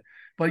little bit.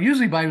 But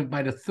usually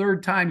by the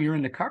third time you're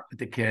in the car with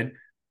the kid,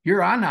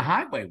 you're on the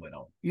highway with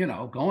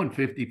them, going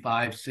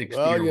 55, 60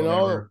 or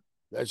whatever.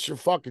 That's your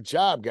fucking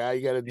job, guy.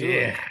 You got to do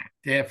it.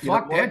 Yeah,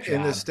 fuck that job.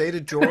 In the state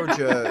of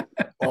Georgia,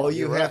 all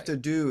you have to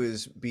do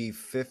is be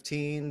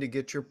 15 to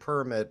get your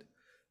permit.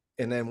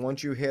 And then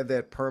once you have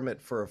that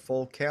permit for a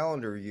full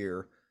calendar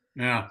year,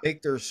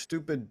 take their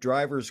stupid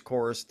driver's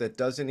course that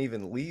doesn't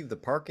even leave the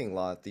parking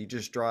lot. You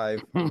just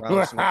drive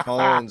around some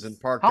cones and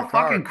park the car.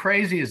 How fucking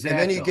crazy is that? And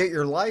then you get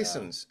your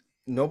license.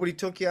 Nobody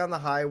took you on the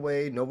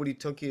highway. Nobody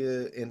took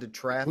you into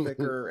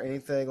traffic or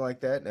anything like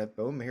that. And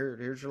boom,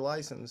 here's your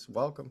license.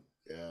 Welcome.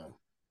 Yeah.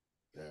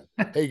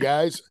 Hey,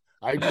 guys,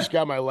 I just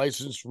got my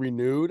license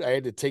renewed. I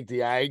had to take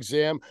the eye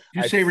exam.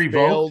 Did you say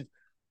revoked?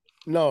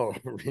 No.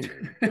 No,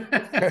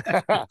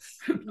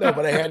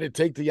 but I had to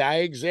take the eye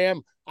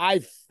exam. I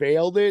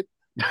failed it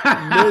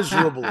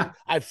miserably.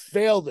 I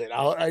failed it.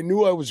 I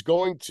knew I was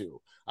going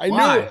to. I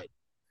knew it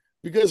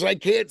because I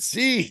can't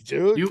see,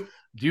 dude. Do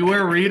you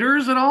wear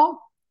readers at all?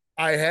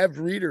 I have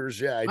readers,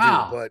 yeah, I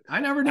do, but I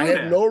never knew I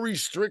that. have no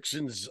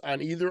restrictions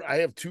on either. I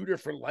have two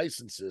different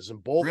licenses,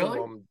 and both of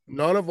them,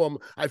 none of them,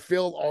 I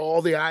failed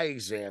all the eye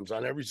exams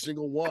on every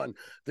single one.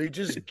 They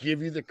just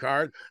give you the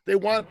card. They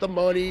want the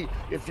money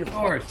if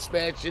you're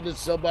smash into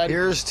somebody.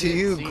 Here's to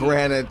you,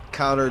 granite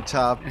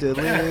countertop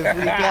delivery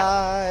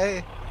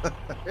guy.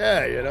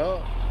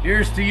 Yeah,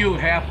 Here's to you,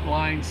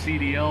 half-blind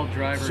CDL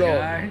driver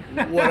guy.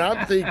 What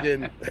I'm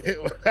thinking,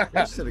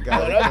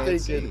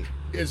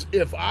 is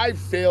if I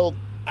failed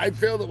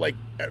it like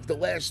the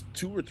last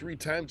 2 or 3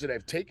 times that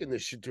I've taken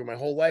this shit through my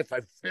whole life.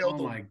 I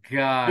failed. Oh my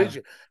God.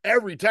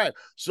 Every time.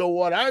 So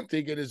what I'm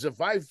thinking is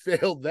if I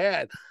failed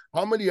that,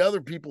 how many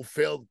other people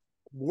failed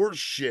worse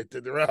shit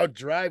that they're out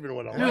driving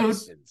with a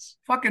license?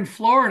 Fucking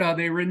Florida,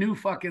 they renew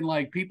fucking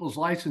like people's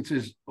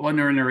licenses when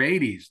they're in their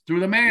 80s through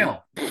the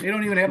mail. They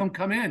don't even have them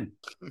come in.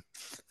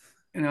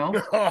 No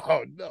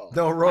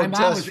road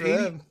test for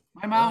them.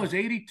 My mom was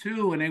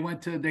 82 and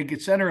they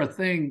could send her a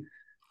thing,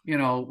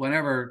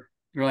 whenever.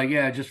 They're like,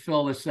 yeah, just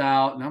fill this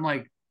out. And I'm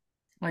like,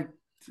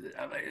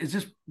 is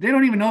this, they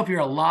don't even know if you're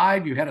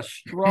alive. You had a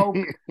stroke.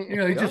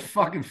 They just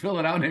fucking fill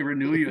it out and they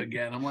renew you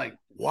again. I'm like,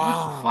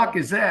 wow, what the fuck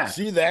is that?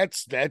 See,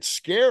 that's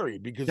scary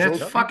because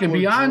that's fucking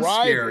beyond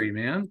scary,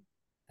 man.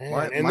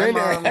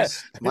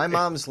 My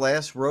mom's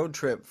last road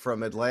trip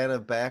from Atlanta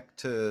back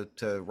to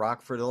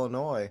Rockford,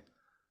 Illinois,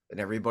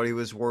 and everybody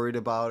was worried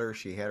about her.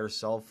 She had her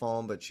cell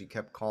phone, but she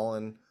kept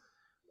calling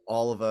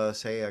all of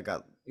us, hey, I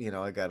got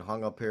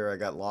hung up here, I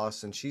got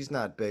lost, and she's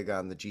not big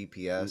on the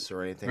GPS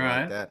or anything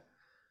like that.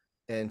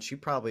 And she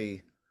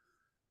probably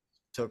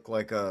took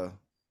like a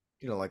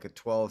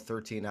 12,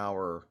 13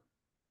 hour,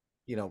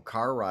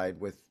 car ride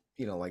with,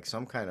 like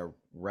some kind of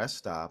rest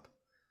stop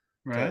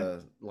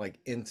to like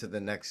into the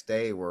next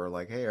day where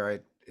like, hey, all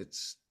right,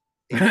 it's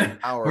 18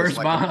 hours. Where's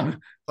Mom?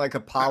 Like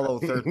Apollo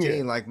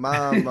 13. Like,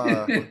 Mom,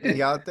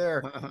 you out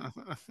there?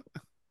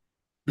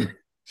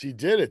 She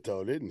did it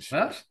though, didn't she?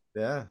 Huh?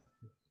 Yeah.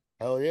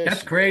 Hell yeah.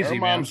 That's crazy,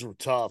 Our man. moms were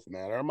tough,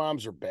 man. Our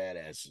moms are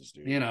badasses,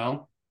 dude. You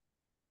know.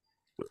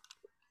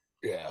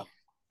 Yeah.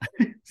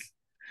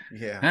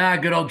 Yeah.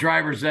 Good old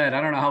driver's ed.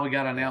 I don't know how we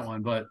got on that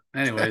one, but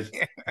anyways.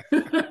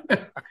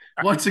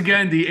 Once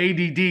again, the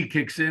ADD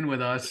kicks in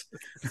with us.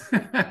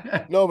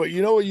 No, but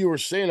you know what you were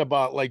saying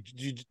about like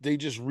they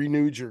just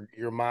renewed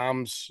your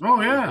mom's,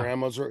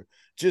 grandma's, or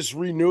just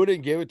renewed it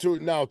and gave it to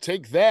it. Now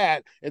take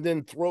that and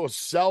then throw a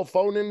cell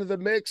phone into the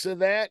mix of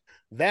that.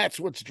 That's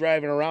what's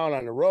driving around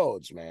on the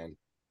roads, man.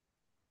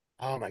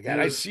 Oh my God,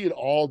 I see it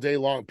all day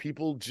long.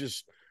 People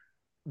just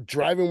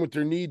driving with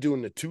their knee,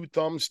 doing the two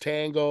thumbs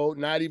tango,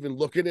 not even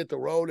looking at the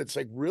road. It's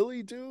like,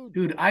 really, dude?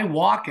 Dude, I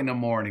walk in the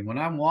morning. When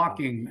I'm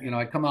walking,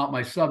 I come out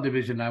my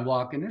subdivision, I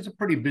walk, and there's a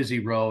pretty busy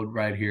road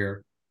right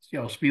here.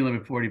 Speed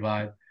limit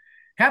 45.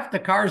 Half the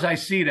cars I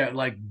see that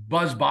like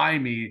buzz by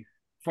me,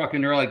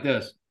 fucking, they're like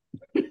this.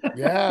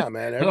 Yeah,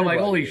 man. And I'm like,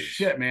 holy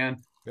shit, man.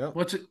 Yep.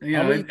 What's it?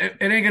 It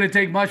ain't gonna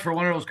take much for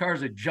one of those cars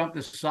to jump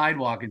the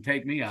sidewalk and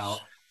take me out.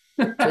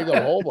 Take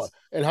a whole bunch.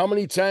 And how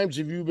many times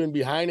have you been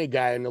behind a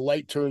guy and the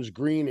light turns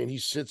green and he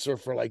sits there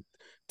for like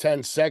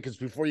 10 seconds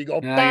before you go,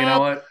 you know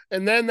what?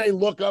 And then they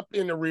look up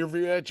in the rear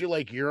view at you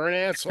like you're an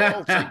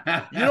asshole.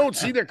 Like, you don't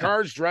see the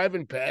cars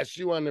driving past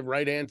you on the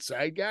right-hand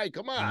side, guy?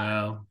 Come on.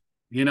 No.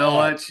 You know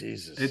what?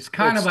 Jesus. It's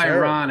kind of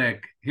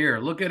ironic. Here,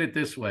 look at it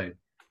this way.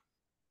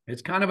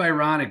 It's kind of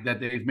ironic that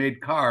they've made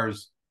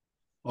cars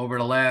over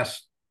the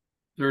last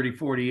 30,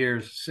 40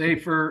 years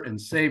safer and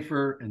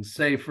safer and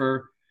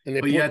safer.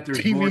 But yet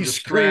there's more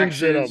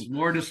distractions,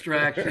 more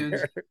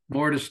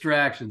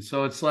distractions.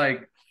 So it's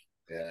like,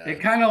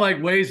 it kind of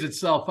like weighs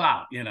itself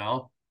out,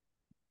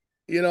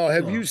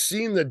 Have you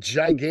seen the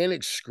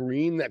gigantic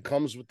screen that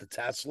comes with the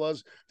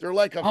Teslas? They're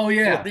like a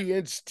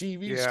 40-inch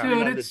TV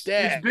screen. Dude, it's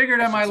bigger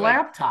than my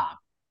laptop.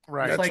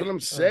 Right. That's what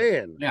I'm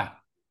saying. Yeah.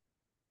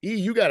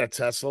 You got a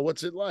Tesla.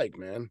 What's it like,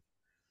 man?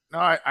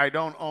 No, I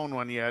don't own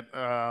one yet.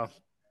 But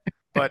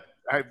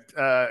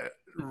I've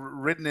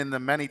ridden in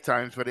them many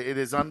times, but it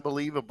is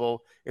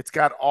unbelievable. It's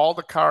got all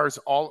the cars,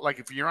 like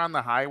if you're on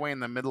the highway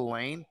in the middle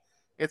lane,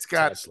 it's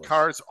got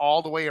cars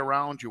all the way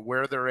around you,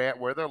 where they're at,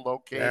 where they're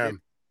located.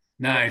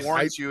 Nice. It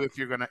warns you if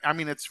you're going to,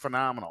 it's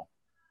phenomenal.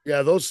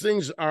 Yeah, those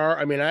things are,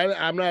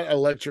 I'm not an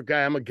electric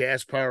guy. I'm a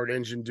gas powered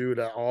engine dude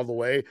all the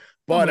way,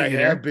 but I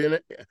have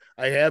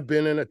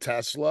been in a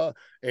Tesla,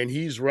 and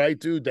he's right,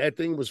 dude. That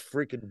thing was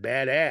freaking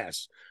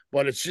badass,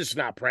 but it's just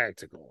not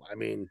practical.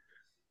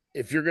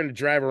 If you're going to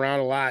drive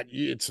around a lot,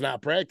 it's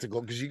not practical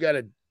because you got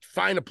to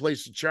find a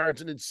place to charge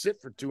and then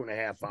sit for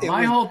 2.5 hours.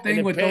 My whole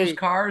thing with those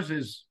cars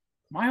is,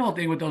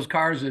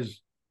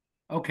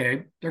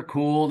 okay, they're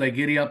cool. They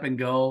giddy up and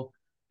go.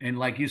 And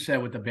like you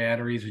said, with the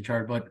batteries and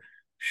charge, but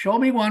show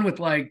me one with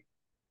like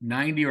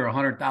 90 or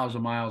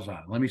 100,000 miles on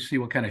it. Let me see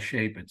what kind of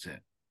shape it's in.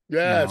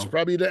 Yeah, it's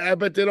probably, I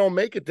bet they don't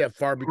make it that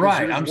far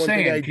because I'm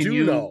saying,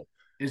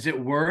 is it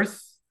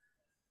worth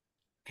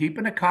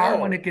keeping a car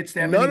when it gets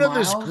that many miles? None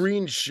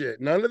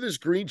of this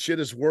green shit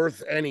is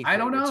worth anything. I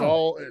don't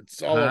know.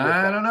 It's all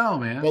I don't know,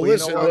 man. But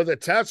listen, with a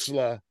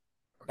Tesla.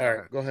 All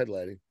right, go ahead,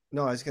 lady.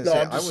 No, I was going to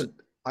say,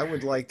 I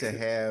would like to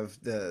have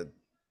the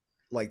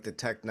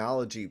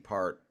technology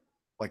part,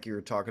 like you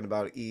were talking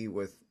about,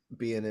 with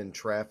being in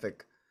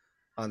traffic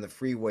on the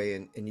freeway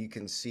and you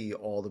can see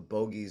all the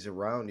bogeys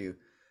around you.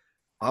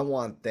 I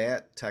want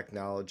that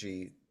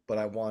technology, but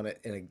I want it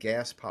in a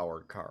gas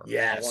powered car.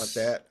 Yes. I want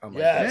that on my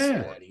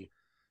gas.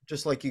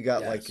 Just like you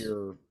got like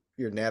your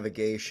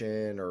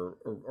navigation or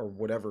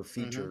whatever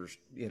features,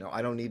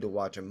 I don't need to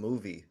watch a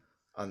movie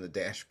on the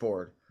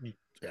dashboard.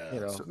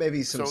 Yeah.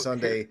 Maybe some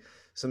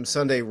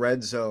Sunday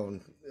Red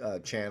Zone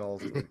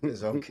channel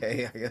is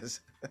okay, I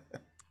guess.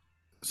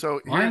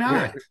 So why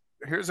not?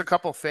 Here's a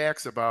couple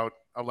facts about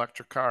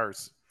electric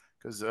cars,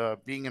 because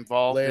being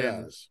involved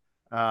in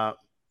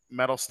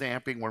metal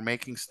stamping, we're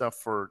making stuff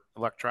for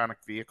electric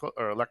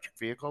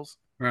vehicles.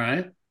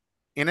 Right.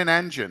 In an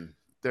engine,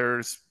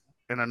 in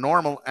a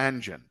normal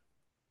engine,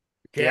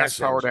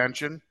 gas-powered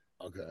engine,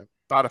 okay,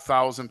 about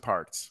 1,000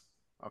 parts.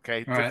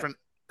 Okay, all different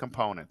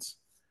components.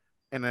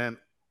 In an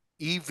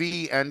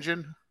EV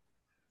engine,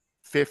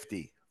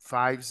 50.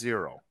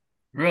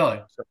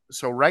 Really?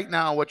 So right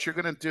now, what you're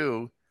going to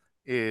do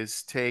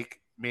is take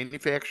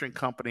manufacturing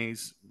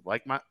companies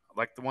like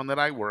the one that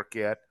I work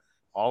at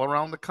all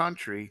around the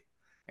country,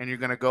 and you're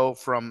going to go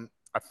from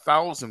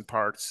 1,000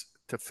 parts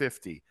to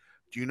 50.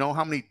 Do you know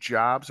how many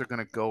jobs are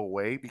going to go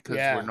away because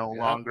we're no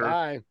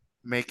longer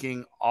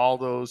making all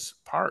those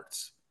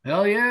parts?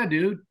 Hell yeah,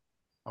 dude.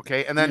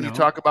 Okay, and then you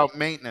talk about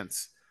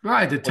maintenance.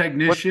 Right, the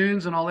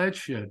technicians and all that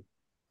shit.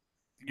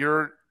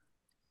 Your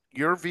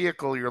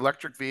vehicle, your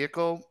electric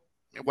vehicle,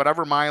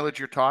 whatever mileage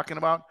you're talking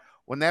about,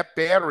 when that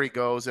battery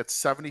goes, it's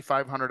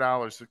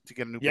 $7,500 to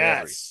get a new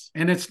battery.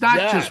 And it's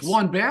not just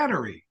one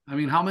battery.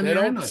 How many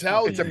are in those?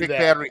 It's a big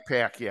battery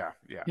pack. Yeah.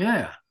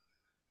 Yeah.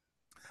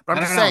 But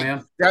I'm just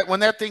saying that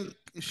when that thing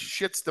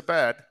shits the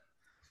bed,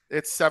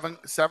 It's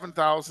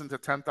 $7,000 to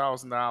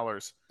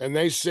 $10,000. And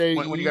they say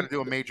when you got to do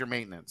a major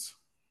maintenance.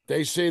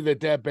 They say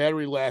that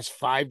battery lasts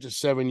 5 to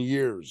 7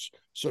 years.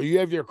 So you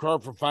have your car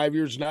for 5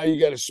 years. Now you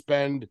got to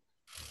spend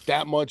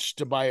that much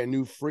to buy a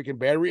new freaking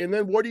battery. And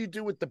then what do you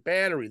do with the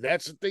battery?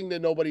 That's the thing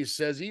that nobody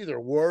says either.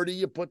 Where do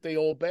you put the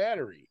old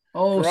battery?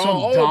 Oh,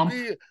 dump.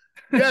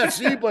 Yeah,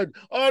 see, but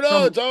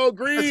it's all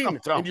green,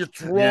 and you're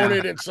throwing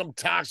it in some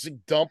toxic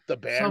dump. The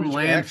battery's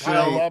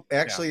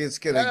actually, it's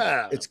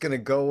gonna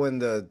go in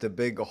the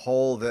big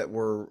hole that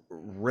we're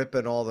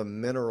ripping all the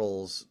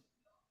minerals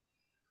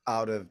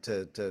out of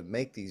to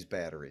make these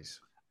batteries.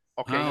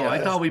 Okay, I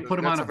thought we put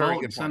them on a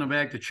boat and sent them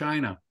back to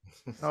China.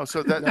 Oh,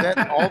 so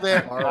that all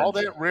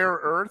that rare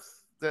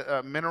earth,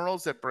 the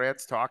minerals that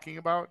Brad's talking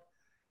about,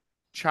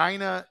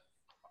 China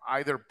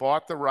either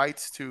bought the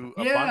rights to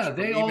a bunch of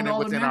them, they own all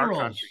within the minerals.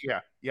 Our country.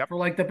 Yeah, for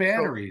like the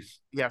batteries.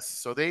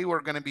 So they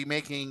were going to be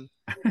making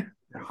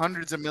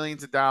hundreds of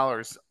millions of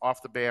dollars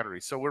off the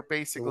batteries. So we're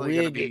basically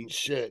going to be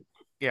shit.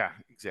 Yeah,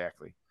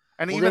 exactly.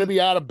 And we're going to be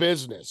out of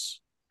business.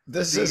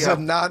 This is a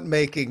not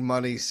making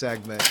money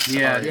segment.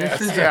 Yeah,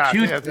 this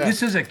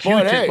is a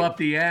Q-tip up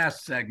the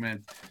ass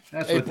segment.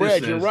 That's what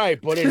Brad, this is. You're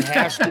right, but it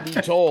has to be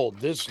told.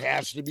 This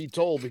has to be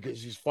told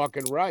because he's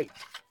fucking right.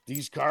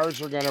 These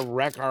cars are going to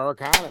wreck our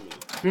economy.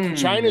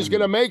 China's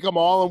going to make them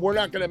all, and we're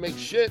not going to make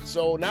shit.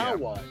 So now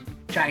what?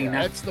 China.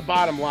 That's the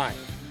bottom line.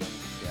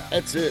 Yeah.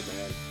 That's it,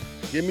 man.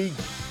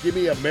 Give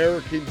me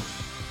American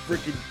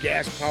freaking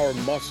gas-powered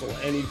muscle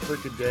any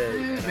freaking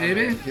day. Yeah,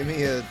 baby. Give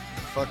me a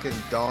fucking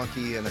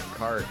donkey and a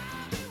cart.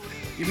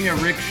 Give me a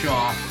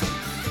rickshaw.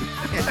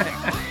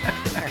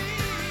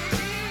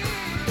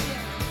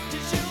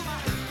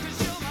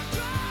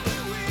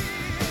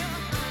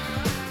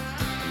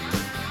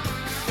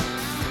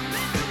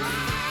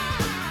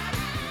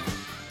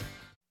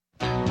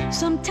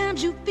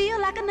 Sometimes you feel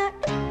like a nut,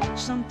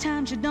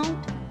 sometimes you don't.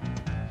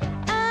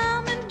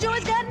 Almond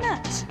Joy's got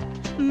nuts,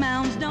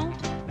 Mounds don't.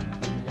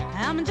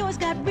 Almond Joy's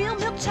got real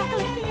milk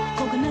chocolate,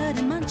 coconut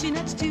and munchy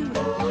nuts too.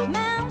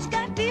 Mounds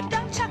got deep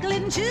dark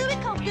chocolate and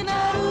chewy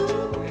coconut.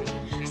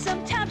 Ooh.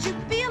 Sometimes you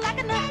feel like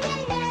a nut,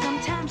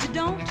 sometimes you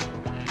don't.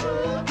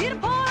 Peter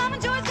Paul,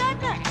 Almond Joy's got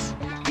nuts,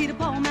 Peter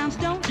Paul, Mounds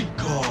don't.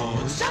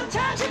 Because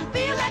sometimes you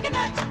feel like a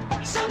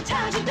nut,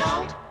 sometimes you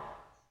don't.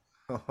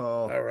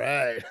 Oh. All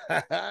right.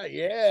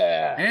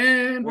 Yeah.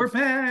 And we're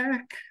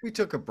back. We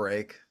took a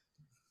break.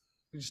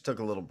 We just took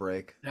a little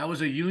break. That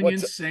was a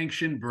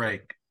union-sanctioned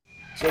break.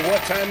 So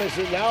what time is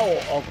it now,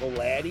 Uncle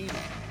Laddie?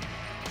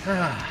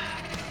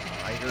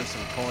 I hear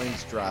some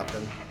coins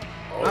dropping.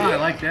 I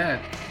like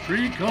that.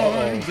 3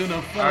 coins in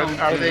a fountain.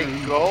 Are they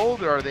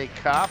gold or are they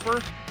copper?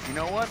 You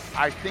know what?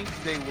 I think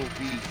they will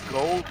be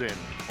golden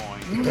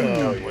coins.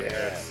 Oh,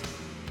 yeah.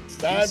 It's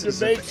time to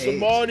make some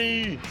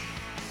money.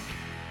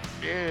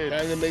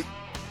 The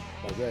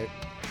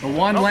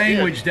one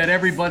language that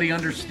everybody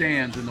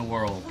understands in the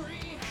world.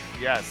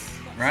 Yes.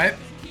 Right?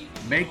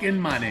 Making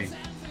money.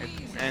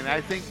 And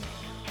I think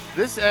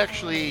this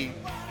actually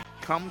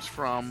comes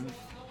from,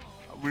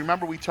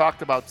 remember we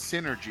talked about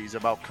synergies,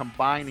 about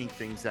combining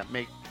things that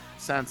make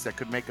sense, that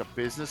could make a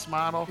business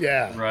model?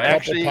 Yeah, right.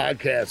 Actually, a couple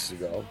podcasts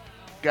ago.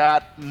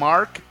 Got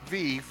Mark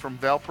V from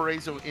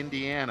Valparaiso,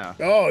 Indiana.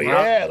 Oh,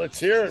 yeah. Let's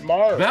hear it,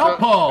 Mark.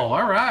 Valpo.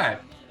 All right.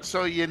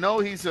 So you know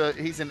he's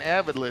an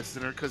avid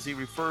listener because he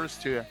refers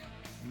to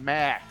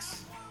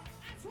Max.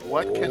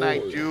 What can I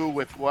do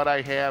with what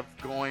I have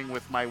going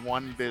with my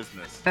one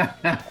business? He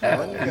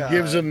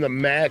gives him the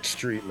Max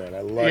treatment.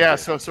 I love it. Yeah,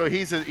 so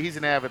he's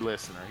an avid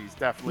listener. He's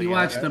definitely. He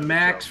wants the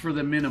max for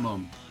the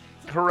minimum.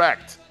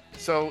 Correct.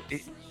 So,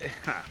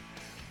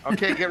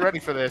 okay, get ready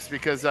for this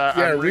because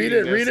read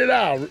it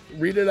out.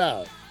 Read it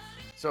out.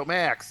 So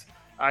Max,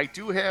 I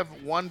do have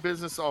one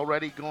business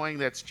already going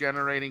that's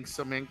generating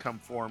some income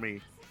for me.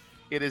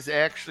 It is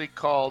actually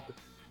called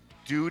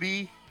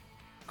Doody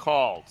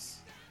Calls.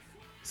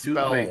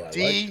 Spelled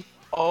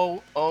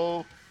D-O-O-D-Y.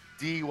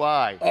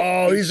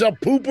 Oh, he's a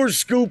pooper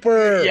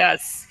scooper.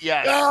 Yes. He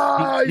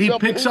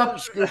picks up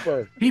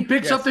scooper. He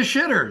picks up the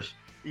shitters.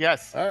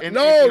 Yes.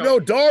 No,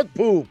 dog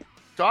poop.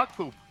 Dog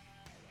poop.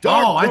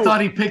 I thought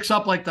he picks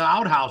up like the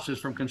outhouses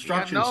from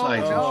construction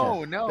sites.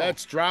 No.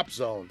 That's drop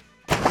zone.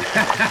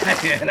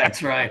 Yeah,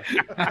 that's right.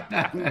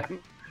 That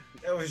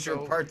was your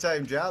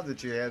part-time job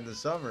that you had this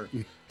summer.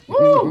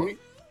 Woo!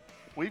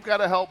 We've got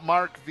to help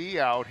Mark V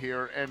out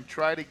here and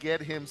try to get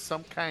him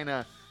some kind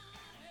of,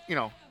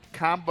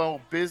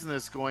 combo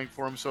business going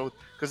for him. So,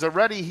 because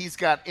already he's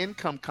got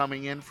income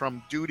coming in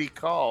from Doody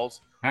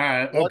Calls. All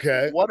right.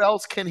 Okay. What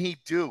else can he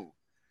do?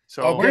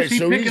 So where's he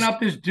picking up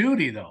this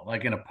duty though?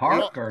 Like in a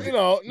park or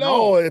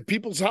no, at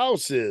people's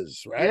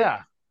houses, right?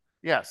 Yeah.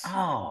 Yes.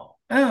 Oh.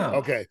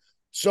 Okay.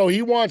 So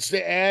he wants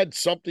to add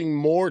something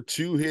more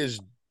to his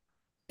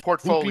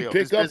portfolio,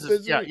 pickup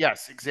business. Yeah.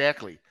 Yes.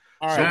 Exactly.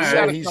 All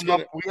right. So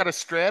we got to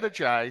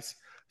strategize.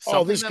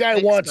 This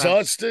guy wants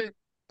us to.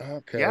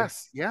 Okay.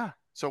 Yes. Yeah.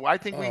 So I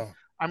think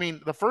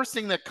the first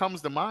thing that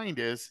comes to mind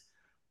is,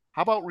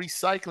 how about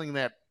recycling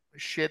that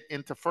shit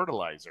into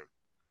fertilizer?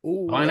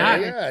 Ooh, why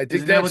not? Yeah, I think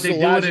Isn't that what they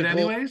do with it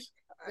anyways?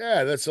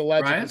 Yeah, that's a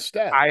logical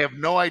step. I have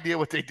no idea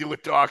what they do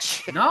with dog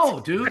shit. No,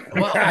 dude.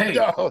 Well,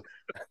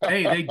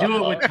 hey, they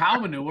do it with cow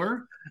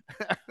manure.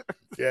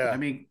 Yeah, I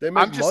mean, they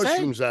make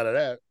mushrooms out of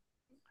that.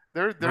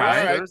 There's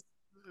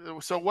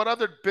so what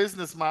other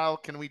business model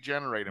can we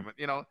generate him?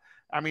 You know,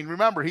 I mean,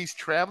 remember he's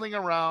traveling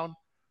around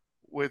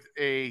with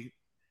a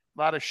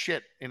lot of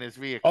shit in his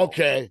vehicle.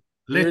 Okay,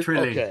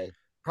 literally. Okay,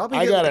 probably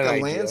I got like a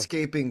idea.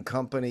 landscaping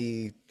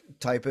company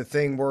type of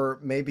thing where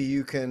maybe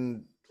you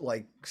can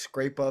like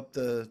scrape up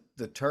the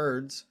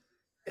turds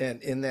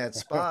and in that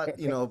spot,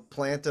 you know,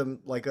 plant them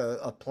like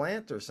a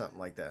plant or something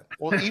like that.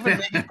 Well,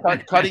 even maybe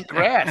cutting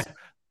grass.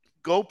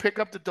 Go pick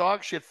up the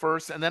dog shit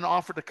first and then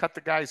offer to cut the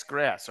guy's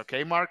grass.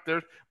 Okay, Mark?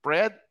 There's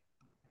Brad.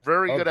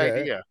 Very good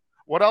idea.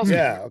 What else?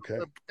 Yeah, okay.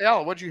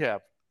 Al, what'd you have?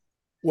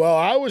 Well,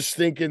 I was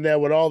thinking that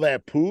with all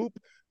that poop,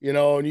 you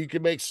know, and you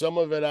can make some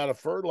of it out of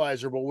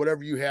fertilizer, but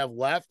whatever you have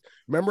left,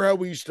 remember how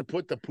we used to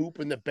put the poop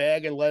in the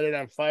bag and let it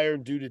on fire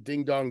and do the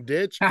ding dong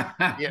ditch?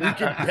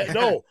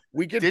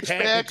 We can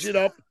package it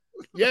up.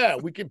 Yeah,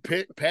 we can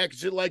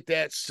package it like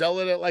that, sell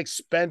it at like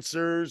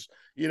Spencer's.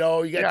 You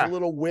know, you got the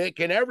little wick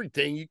and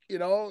everything. You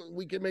know,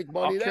 we can make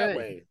money that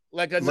way.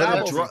 Like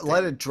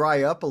let it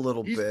dry up a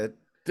little bit.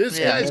 This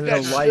guy's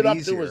got shit up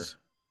to his.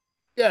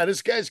 Yeah,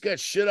 this guy's got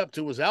shit up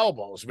to his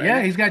elbows, man.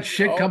 Yeah, he's got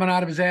shit coming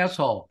out of his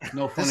asshole.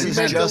 No fun. This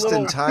is just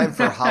in time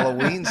for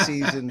Halloween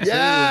season too.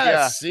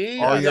 Yeah,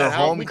 see, all your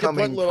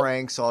homecoming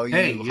pranks, all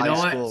you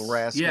high school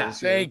rascals. Yeah,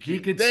 thank you. He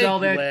could sell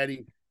that,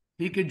 laddie.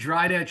 He could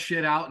dry that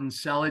shit out and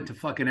sell it to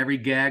fucking every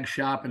gag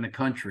shop in the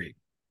country.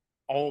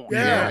 Oh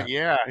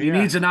yeah. He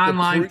needs an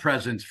online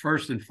presence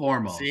first and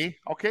foremost. See,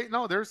 okay,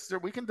 no,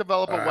 we can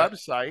develop a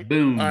website.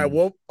 Boom. All right,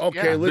 well,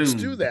 okay, let's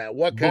do that.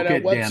 What kind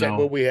of website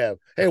will we have?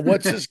 Hey,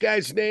 what's this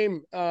guy's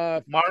name?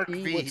 Mark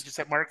V. He just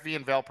said Mark V.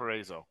 in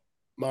Valparaiso.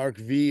 Mark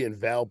V. in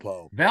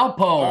Valpo.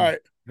 All right,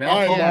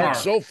 Mark.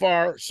 So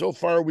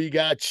far, we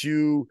got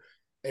you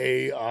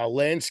a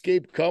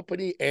landscape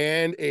company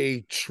and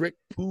a trick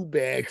poo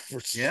bag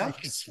for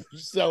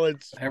selling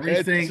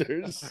everything.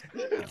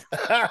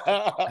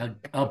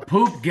 a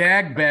poop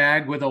gag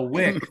bag with a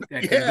wick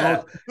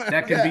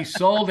that can be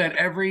sold at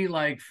every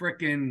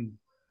freaking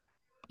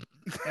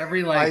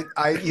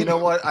you know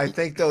what? I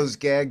think those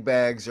gag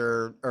bags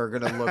are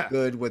gonna look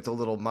good with the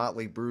little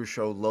Motley Brew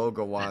Show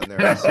logo on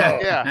there. So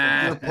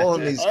if you're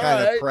pulling these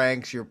kind of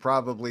pranks, you're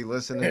probably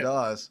listening to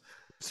us.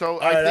 So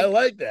I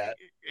like that.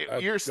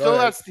 He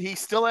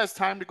still has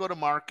time to go to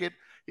market.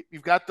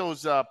 You've got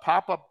those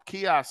pop-up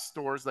kiosk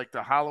stores like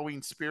the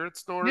Halloween spirit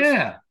stores.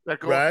 Yeah. That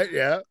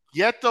go,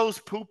 Get those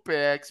poop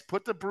bags,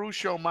 put the Brew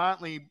Show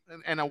Motley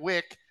and a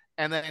wick,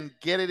 and then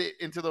get it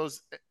into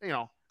those,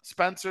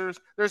 Spencer's.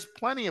 There's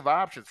plenty of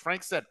options.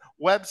 Frank said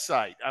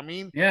website. I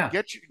mean,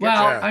 get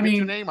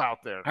your name out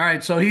there. All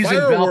right, so he's in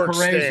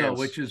Valparaiso,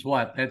 which is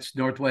what? That's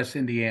Northwest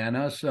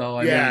Indiana. So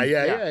I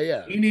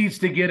mean, he needs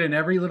to get in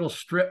every little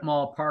strip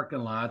mall parking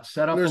lot,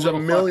 set up. There's a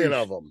million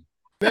of them.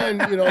 Then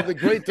the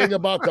great thing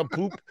about the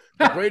poop,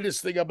 the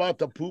greatest thing about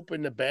the poop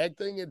in the bag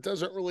thing, it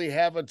doesn't really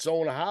have its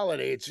own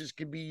holiday. It just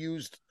can be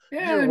used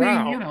year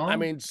round. I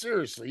mean,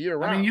 seriously, year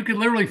round. I mean, you could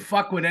literally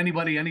fuck with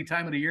anybody any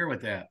time of the year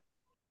with that.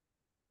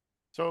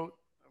 So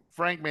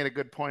Frank made a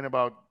good point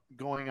about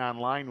going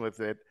online with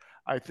it.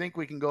 I think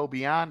we can go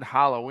beyond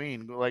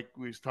Halloween, like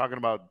we was talking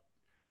about,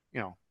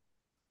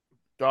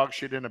 dog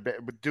shit in a bag,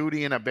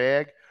 Doody in a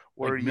bag,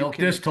 where you milk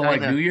this to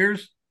New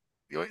Year's.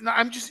 No,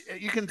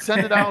 you can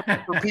send it out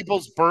for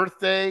people's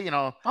birthday.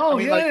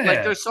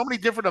 Like there's so many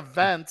different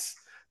events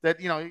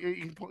that you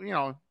can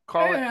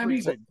call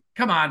it.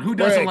 Come on, who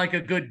doesn't like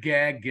a good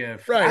gag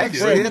gift? Right,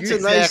 actually, it's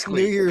a nice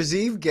New Year's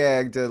Eve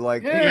gag to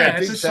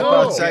step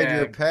outside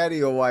your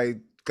patio while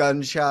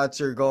gunshots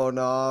are going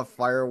off,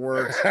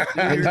 fireworks,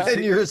 and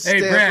then you're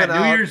stamping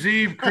out New Year's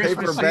Eve,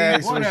 Christmas paper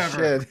bags Eve,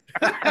 whatever.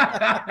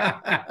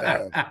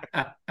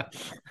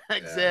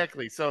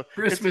 Exactly. So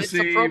Christmas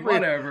Eve,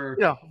 whatever.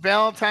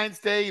 Valentine's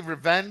Day,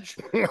 revenge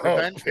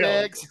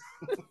bags.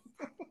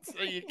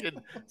 So you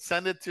can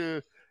send it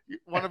to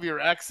one of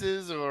your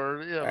exes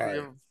or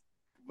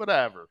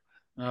whatever.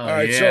 All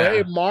right. So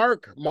hey,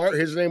 Mark,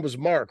 his name was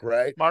Mark,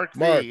 right? Mark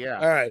V. Yeah.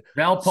 All right.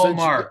 Valpo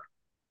Mark.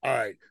 All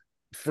right.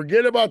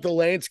 Forget about the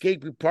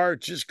landscaping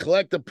part. Just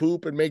collect the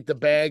poop and make the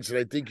bags, and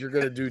I think you're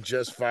going to do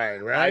just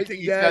fine, right? I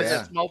think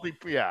that's multi.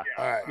 Yeah.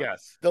 All right.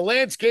 Yes. The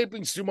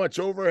landscaping's too much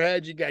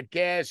overhead. You got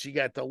gas. You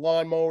got the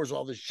lawnmowers,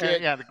 all the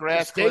shit. The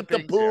grass. Take the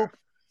poop.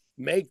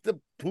 Make the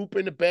poop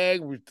in the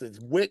bag with the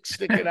wick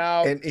sticking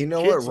out. And you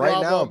know what?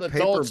 Right now,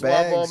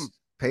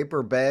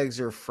 paper bags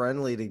are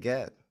friendly to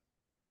get.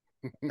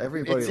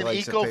 Everybody it's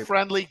likes an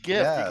eco-friendly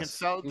gift. Yes. You can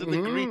sell it to the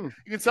green.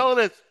 You can sell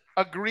it as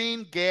a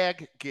green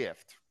gag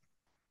gift.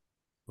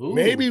 Ooh.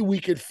 Maybe we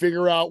could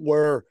figure out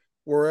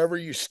wherever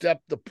you step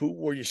the poo,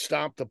 where you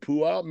stomp the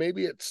poo out,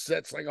 maybe it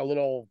sets like a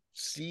little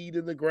seed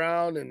in the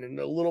ground and then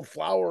a little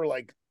flower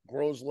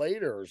grows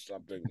later or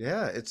something.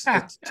 Yeah, it's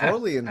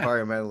totally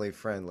environmentally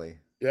friendly.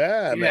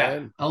 Yeah,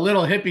 man. A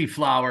little hippie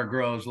flower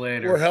grows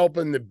later. We're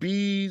helping the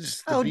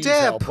bees. How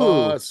dare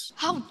poo? Us.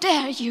 How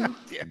dare you?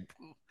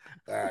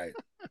 All right.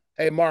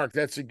 Hey, Mark,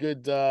 that's a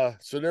good.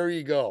 So there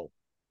you go.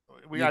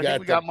 I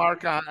think we got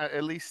Mark on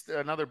at least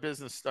another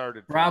business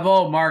started.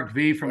 Bravo, Mark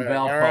V from Valpo.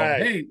 All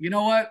right. Hey, you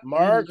know what?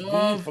 Mark V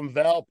from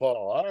Valpo.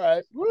 All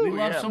right. We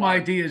love some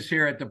ideas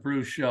here at the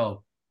Brew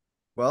Show.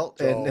 Well,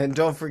 and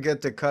don't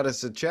forget to cut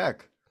us a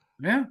check.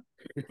 Yeah.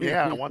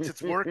 Yeah, once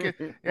it's working.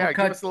 Yeah,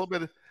 give us a little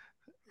bit of,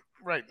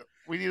 right.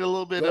 We need a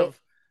little bit of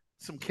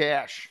some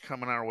cash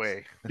coming our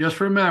way. Just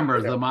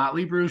remember, the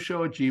Motley Brew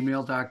Show at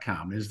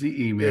gmail.com is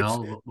the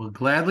email. We'll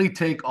gladly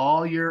take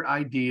all your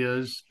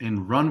ideas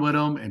and run with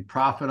them and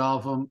profit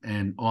off them.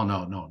 And no,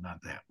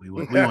 not that. We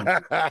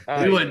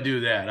wouldn't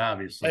do that,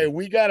 obviously. Hey,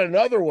 we got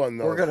another one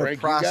though. We're gonna Frank,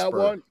 prosper. you got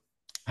one?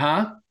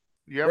 Huh?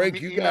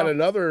 Frank, you got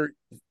another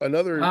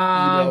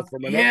email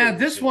from another. Yeah,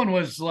 this one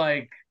was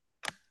like,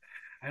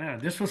 I don't know.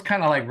 This was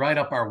kind of like right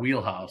up our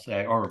wheelhouse.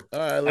 All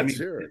right, let's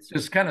hear it. It's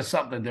just kind of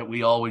something that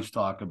we always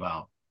talk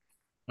about.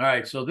 All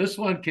right, so this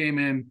one came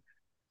in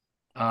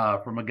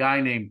from a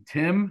guy named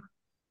Tim.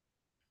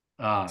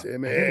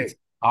 Tim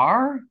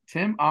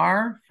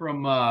R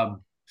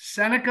from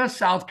Seneca,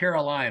 South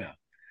Carolina.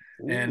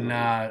 Ooh. And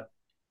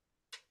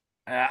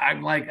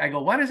I'm like, I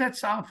go, why does that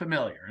sound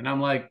familiar? And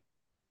I'm like,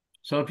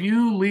 so if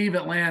you leave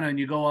Atlanta and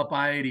you go up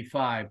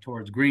I-85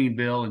 towards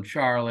Greenville and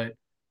Charlotte,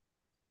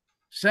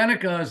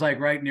 Seneca is like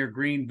right near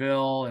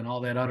Greenville and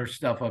all that other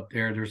stuff up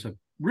there. There's a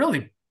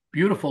really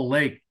beautiful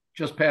lake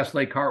just past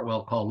Lake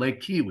Hartwell called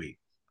Lake Kiwi,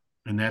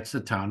 and that's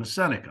the town of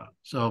Seneca.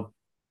 So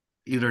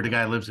either the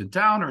guy lives in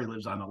town or he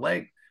lives on the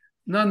lake.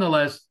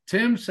 Nonetheless,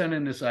 Tim sent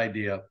in this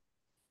idea.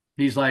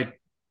 He goes,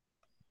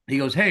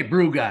 hey,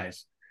 Brew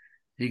guys.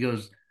 He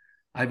goes,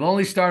 I've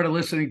only started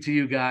listening to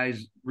you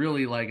guys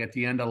really like at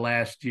the end of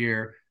last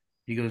year.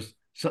 He goes,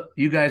 so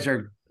you guys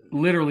are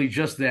literally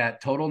just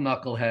that, total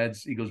knuckleheads.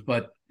 He goes,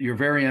 but you're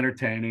very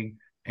entertaining.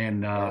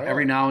 And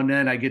every now and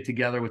then I get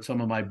together with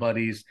some of my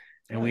buddies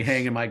and we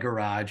hang in my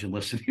garage and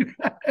listen to you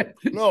guys.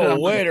 No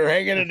way, they're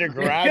hanging in the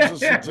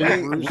garage.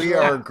 We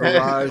are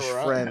garage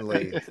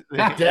friendly.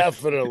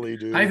 Definitely,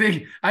 dude. I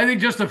think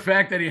just the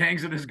fact that he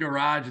hangs in his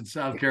garage in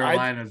South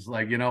Carolina is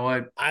like, you know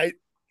what? I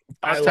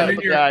love the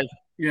guy.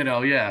 You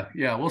know, yeah,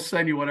 we'll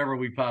send you whatever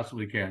we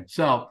possibly can.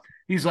 So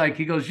he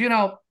goes,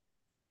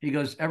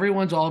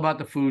 everyone's all about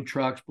the food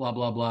trucks, blah,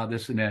 blah, blah,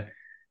 this and that.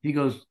 He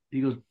goes,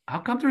 how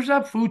come there's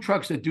not food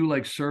trucks that do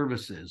like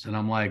services? And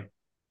I'm like,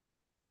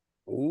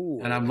 ooh.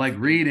 And I'm like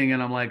reading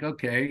and I'm like,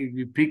 okay,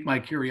 you piqued my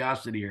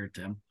curiosity here,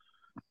 Tim.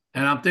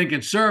 And I'm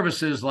thinking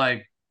services,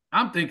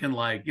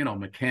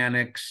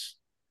 mechanics,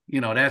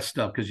 that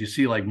stuff. Cause you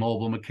see like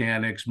mobile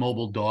mechanics,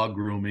 mobile dog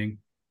grooming.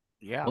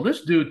 Yeah. Well,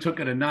 this dude took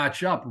it a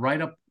notch up right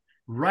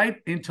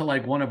into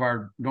like one of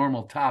our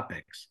normal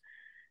topics.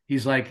 He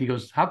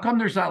goes, how come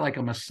there's not like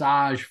a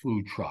massage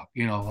food truck,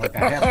 like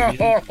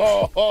a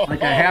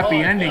happy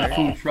ending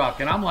food truck?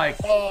 And I'm like,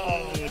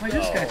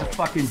 this guy's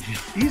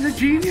he's a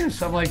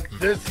genius. I'm like,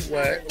 this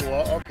way.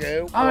 Well,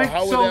 okay. Well,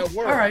 how would that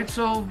work? All right.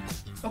 So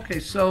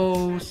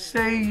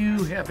say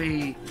you have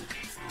a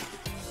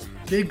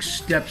big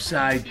step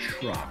side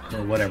truck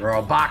or whatever, or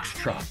a box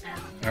truck.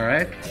 All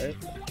right.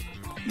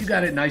 You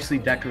got it nicely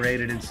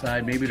decorated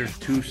inside. Maybe there's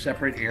two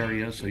separate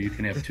areas so you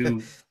can have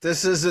two.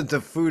 This isn't the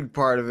food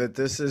part of it.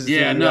 This is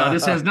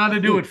this has nothing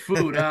to do with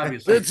food,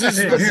 obviously. This is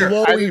the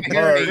flowy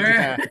part.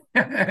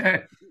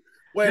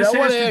 Wait, I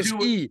want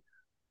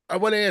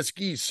to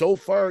ask E. So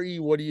far, E,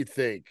 what do you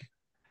think?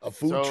 A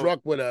food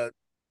truck with a?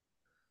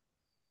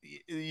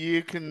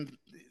 You can.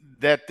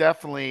 That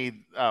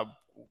definitely,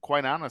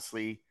 quite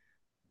honestly,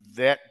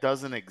 that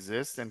doesn't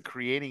exist. And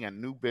creating a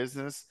new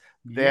business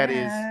that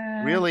is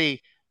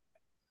really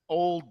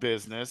old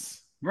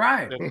business,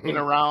 right? That's been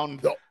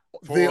around.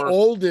 The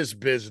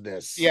oldest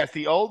business. Yes,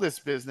 the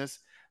oldest business.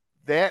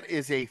 That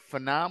is a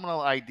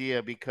phenomenal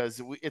idea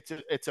because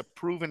it's a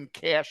proven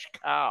cash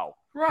cow.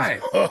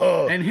 Right.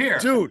 And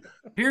here's the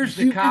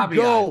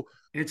caveat.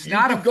 It's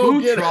not a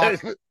food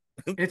truck.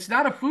 It's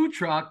not a food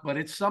truck, but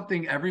it's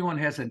something everyone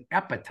has an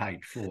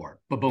appetite for.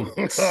 Ba-boom.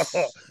 All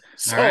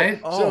right.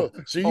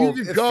 So you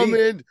can come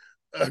in.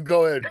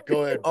 Go ahead.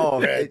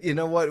 Oh, you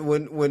know what?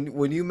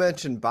 When you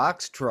mentioned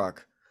box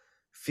truck,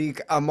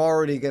 Feek, I'm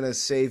already going to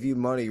save you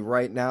money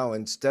right now.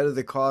 Instead of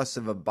the cost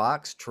of a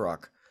box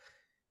truck,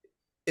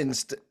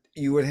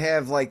 you would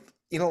have like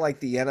the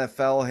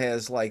NFL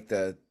has like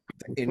the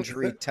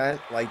injury tent,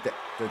 like the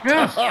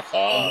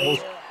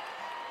tent.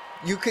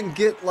 You can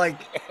get like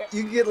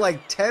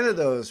 10 of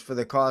those for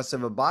the cost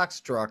of a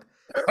box truck.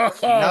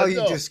 Now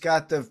you just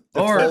got the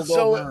fold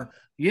over.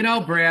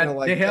 Brad,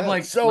 they have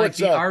like the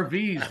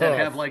RVs that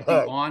have like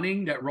the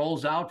awning that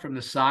rolls out from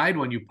the side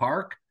when you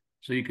park.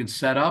 So you can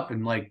set up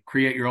and like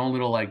create your own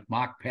little like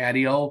mock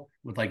patio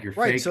with like your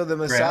fake So the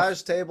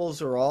massage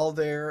tables are all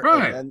there,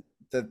 right? And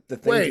the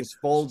thing just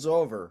folds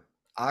over,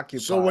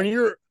 occupied. So when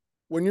you're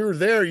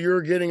there,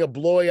 you're getting a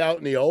blowy out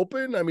in the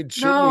open. I mean,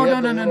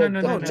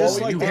 no.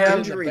 Just like the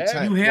injury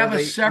tent. You have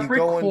a separate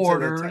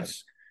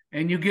quarters,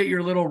 and you get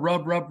your little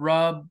rub,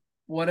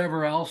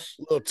 whatever else.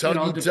 A little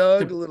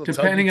tuggy-tug,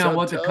 depending on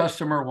what the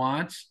customer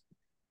wants.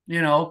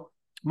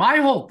 My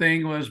whole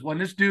thing was when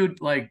this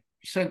dude like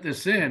sent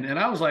this in, and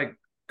I was like,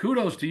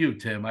 kudos to you,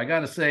 Tim. I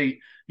got to say,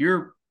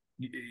 your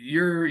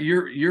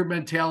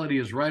mentality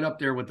is right up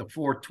there with the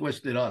four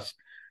twisted us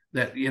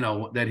that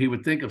that he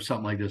would think of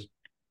something like this.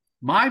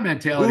 My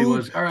mentality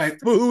was, all right,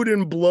 food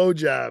and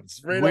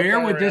blowjobs. Right,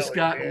 where would this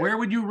guy? Man. Where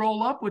would you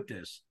roll up with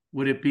this?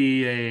 Would it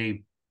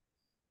be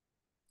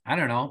I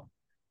don't know.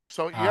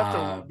 So you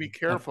have to be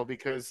careful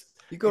because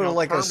you go to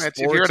like permits, a sports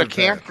if you're at a event.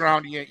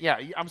 Campground,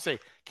 I'm saying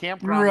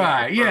campground.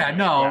 Right. Yeah.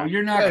 No,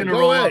 you're not going to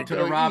roll up to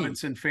the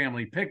Robinson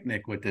family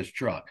picnic with this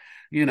truck.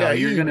 You're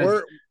going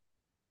to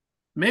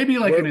maybe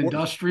like an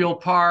industrial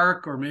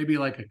park or maybe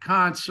like a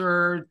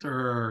concert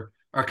or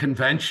a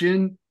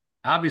convention.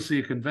 Obviously,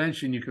 a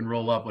convention, you can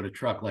roll up with a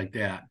truck like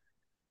that.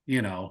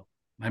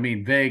 I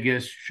mean,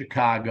 Vegas,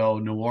 Chicago,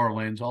 New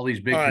Orleans, all these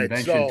big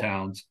convention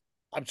towns.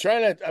 I'm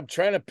trying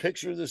to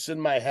picture this in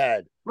my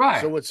head.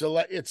 Right. So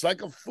it's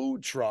like a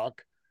food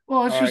truck.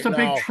 Well, it's just a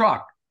big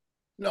truck.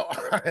 No,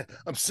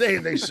 I'm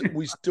saying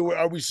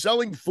are we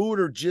selling food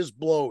or just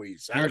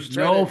blowies? There's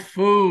no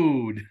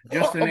food,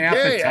 just an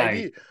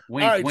appetite.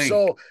 Wink, all right, wink.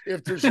 So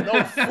if there's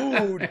no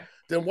food,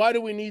 then why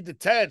do we need the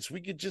tents?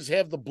 We could just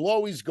have the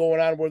blowies going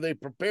on where they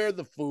prepare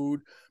the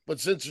food. But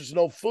since there's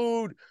no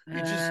food,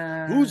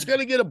 who's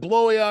gonna get a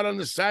blowy out on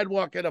the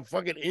sidewalk at a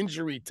fucking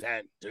injury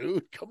tent,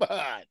 dude? Come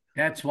on.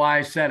 That's why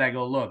I said,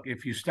 look,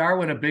 if you start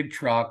with a big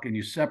truck and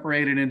you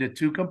separate it into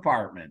two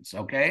compartments,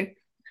 okay?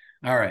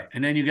 All right.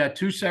 And then you got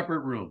two separate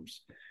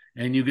rooms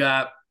and you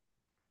got,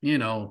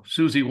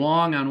 Susie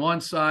Wong on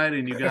one side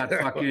and you got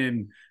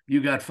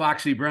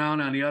Foxy Brown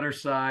on the other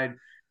side.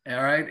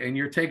 All right. And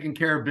you're taking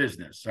care of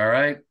business. All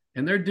right.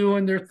 And they're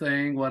doing their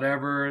thing,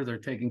 whatever. They're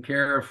taking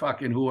care of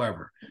fucking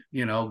whoever,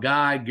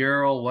 guy,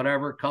 girl,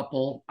 whatever,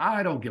 couple.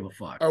 I don't give a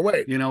fuck. Oh,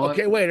 wait.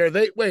 Okay,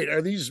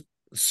 are these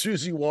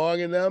Susie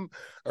Wong and them?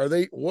 Are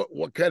they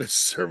what kind of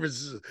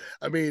services?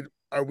 I mean,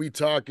 are we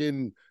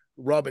talking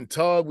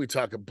Rub-n-Tug? We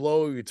talking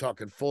blow? We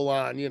talking full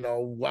on?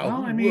 Wow.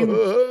 Well, I mean,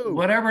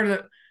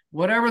 whatever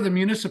the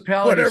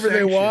municipality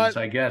they want,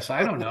 I guess.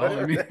 I don't know.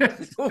 I mean,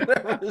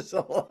 whatever's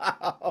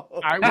allowed.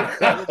 I would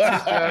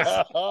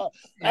suggest.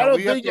 I don't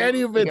think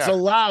any of it's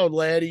allowed,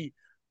 laddie.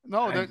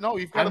 No.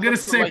 You've got. I'm going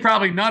to say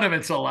probably none of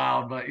it's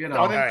allowed, but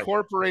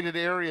unincorporated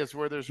areas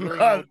where there's really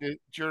no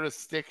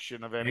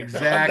jurisdiction of any.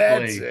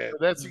 Exactly.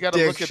 That's you got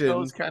to look at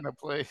those kind of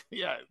places.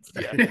 Yeah.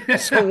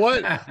 So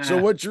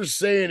what you're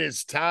saying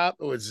is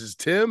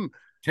Tim's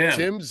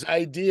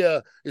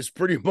idea is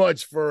pretty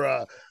much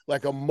for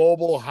like a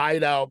mobile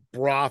hideout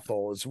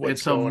brothel. Is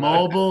what's it's a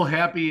mobile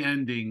happy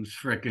endings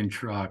freaking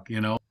truck,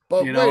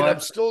 But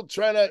I'm still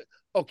trying to.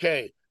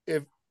 Okay,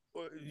 if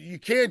you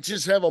can't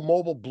just have a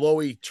mobile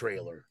blowy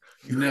trailer,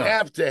 you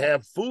have to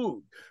have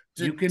food.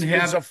 You can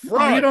have a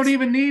front. You don't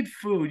even need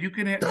food. You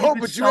can have. No,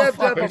 but you have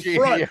to have a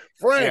front.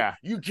 Frank,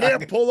 you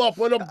can't pull up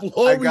with a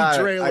blowy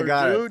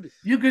trailer, dude.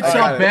 You could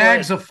sell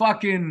bags of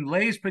fucking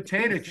Lay's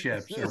potato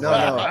chips.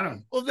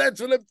 No. Well, that's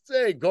what I'm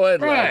saying. Go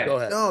ahead, Ryan. Go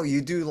ahead. No,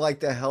 you do like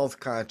the health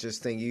conscious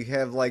thing. You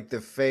have like the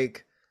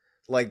fake,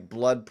 like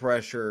blood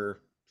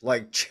pressure,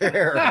 like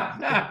chair in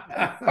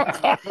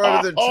front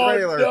of the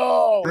trailer.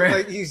 Oh, no.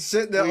 Like you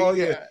sit there,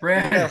 you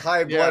got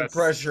high blood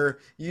pressure.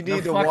 You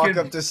need to walk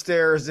up the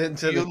stairs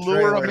into the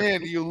trailer.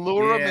 You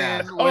lure them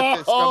in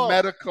with the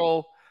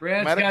medical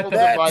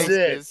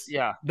devices.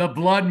 Yeah, the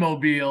blood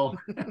mobile.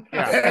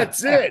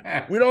 That's it.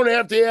 We don't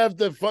have to have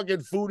the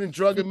fucking Food and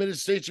Drug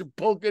Administration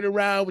poking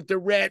around with the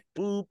rat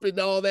poop and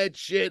all that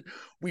shit.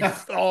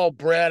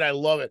 Brad, I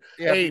love it.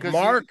 Yeah, hey,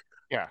 Mark.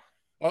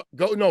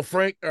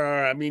 Frank. Go.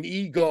 I need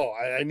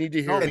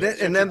to hear.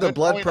 And then the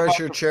blood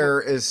pressure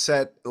chair is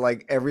set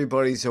like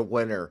everybody's a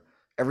winner.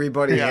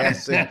 Everybody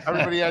has to.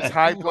 Everybody has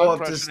high blood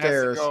pressure. Up the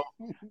stairs.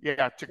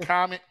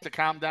 To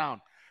calm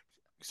down.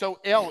 So,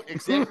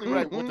 exactly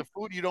right. With the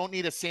food, you don't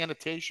need a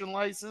sanitation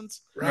license.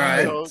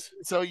 Right.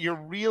 So you're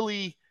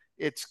really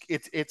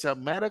it's a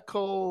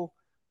medical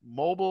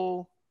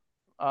mobile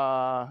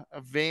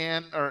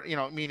van or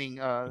meaning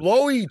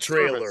blowy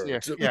trailer. Yeah,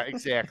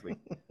 exactly.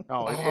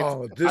 No,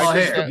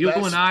 you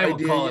and I will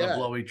call it a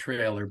blowy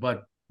trailer,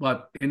 but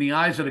in the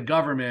eyes of the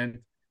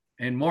government,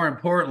 and more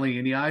importantly,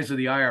 in the eyes of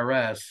the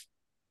IRS,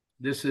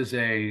 this is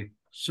a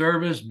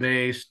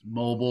service-based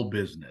mobile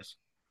business.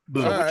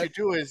 So what you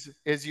do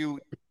is you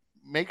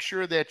make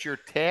sure that you're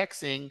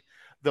taxing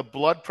the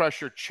blood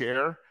pressure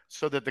chair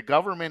so that the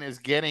government is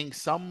getting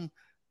some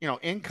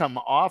income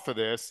off of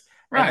this.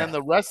 Right. And then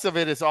the rest of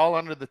it is all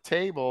under the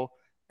table,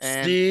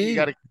 and you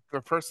got a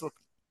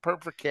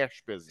perfect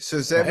cash business. So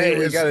does that mean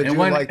we got to do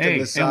like the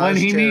massage and when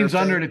he means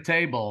thing? under the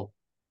table,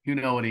 you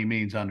know what he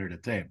means under the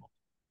table.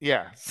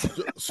 Yeah.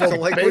 So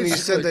like when you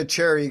said the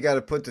chair, you got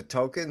to put the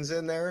tokens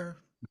in there.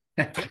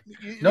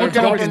 No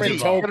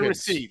government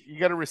tokens. You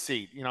got a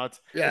receipt. It's you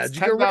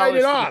can write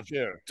it off,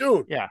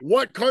 dude. Yeah.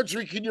 What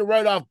country can you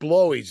write off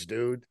blowies,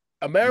 dude?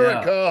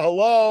 America.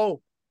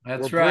 Hello.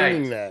 That's We're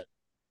bringing that.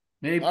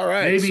 Maybe,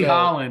 maybe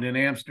Holland and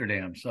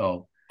Amsterdam.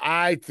 So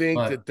I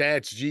think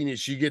that's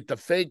genius. You get the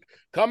fake.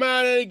 Come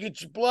on in and get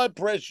your blood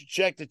pressure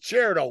checked. The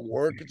chair don't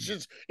work.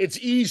 It's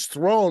ease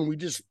thrown. We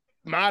just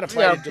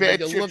modified it to make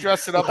it bitch, you look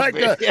dress it up like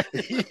as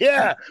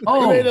yeah.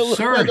 Oh, We made it look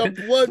sir. like a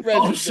blood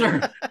pressure. Oh,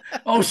 sir.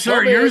 Oh,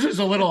 sir, yours is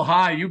a little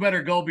high. You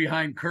better go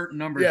behind curtain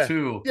number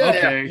 2. Yeah,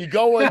 okay. You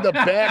go in the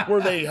back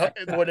where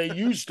they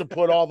used to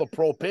put all the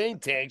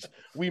propane tanks.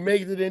 We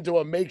made it into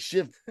a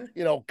makeshift,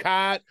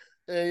 cot.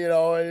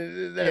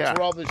 And that's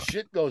where all the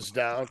shit goes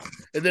down.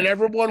 And then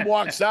everyone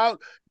walks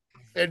out.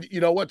 And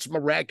you know what's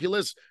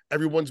miraculous?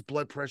 Everyone's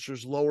blood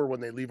pressure's lower when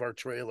they leave our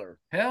trailer.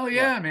 Hell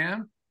yeah,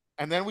 man.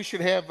 And then we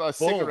should have a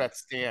cigarette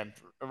stand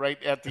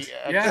right at the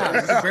end.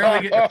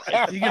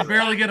 Yeah, you can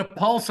barely get a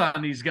pulse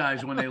on these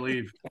guys when they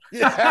leave.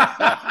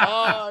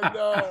 Oh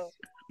no.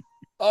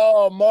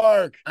 Oh,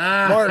 Mark.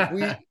 Mark,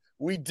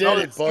 we did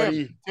it,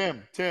 buddy.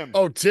 Tim.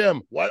 Oh,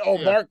 Tim. What? Oh,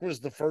 yeah. Mark was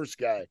the first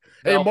guy.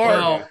 Hey, No, Mark.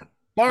 well,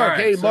 Mark,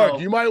 right, Mark,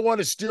 you might want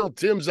to steal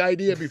Tim's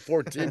idea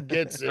before Tim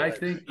gets it. I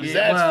think that's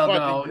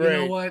fucking great.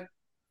 You know what?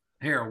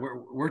 Here,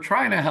 we're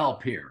trying to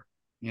help here.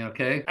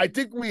 Okay. I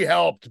think we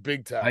helped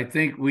big time. I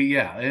think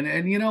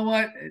and you know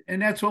what?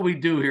 And that's what we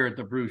do here at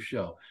the Brew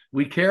Show.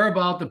 We care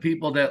about the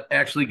people that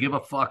actually give a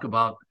fuck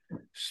about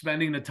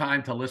spending the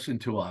time to listen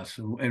to us,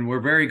 and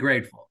we're very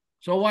grateful.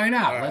 So why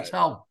not? Let's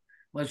help.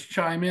 Let's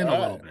chime in a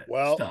little bit.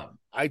 Well,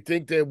 I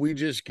think that we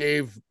just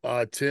gave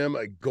Tim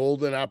a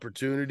golden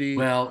opportunity.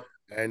 Well,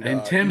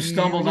 and Tim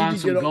stumbled on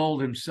some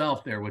gold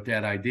himself there with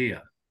that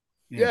idea.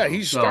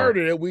 He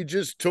started it. We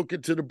just took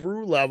it to the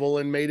brew level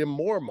and made him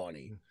more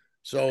money.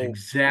 So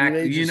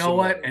exactly, you know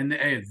what? Money.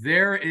 And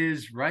there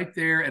is right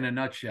there in a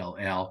nutshell,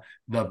 Al,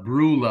 the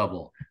brew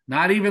level.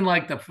 Not even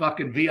like the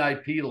fucking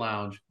VIP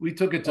lounge. We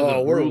took it to the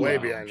brew we're way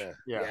lounge. behind that.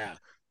 Yeah.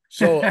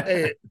 So,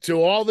 hey,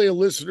 to all the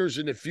listeners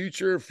in the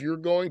future, if you're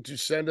going to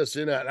send us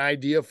in an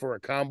idea for a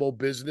combo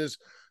business,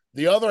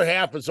 the other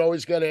half is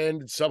always going to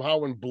end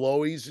somehow in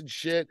blowies and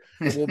shit,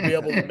 and we'll be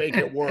able to make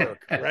it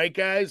work. Right,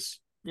 guys?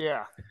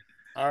 Yeah.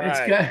 All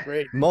right.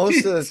 Great.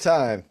 Most of the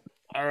time.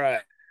 All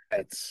right.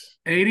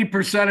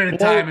 80% of the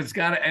time, it's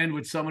got to end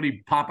with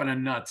somebody popping a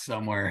nut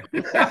somewhere.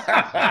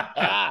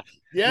 Yes.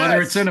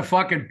 Whether it's in a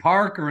fucking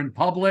park or in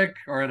public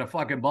or at a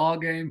fucking ball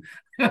game.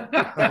 But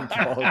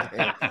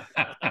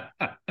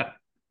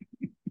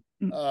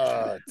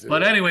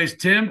anyways,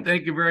 Tim,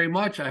 thank you very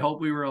much. I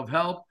hope we were of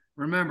help.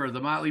 Remember, the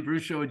Motley Brew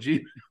Show at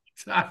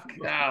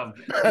gmail.com.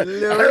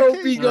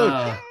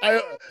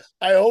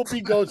 I hope he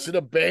goes to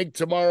the bank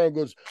tomorrow and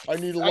goes, I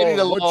need a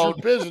loan. What's your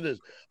business?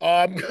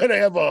 I'm gonna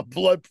have a fake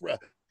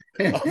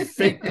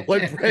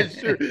blood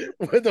pressure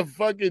with a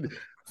fucking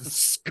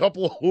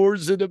couple of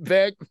whores in the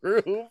back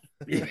room.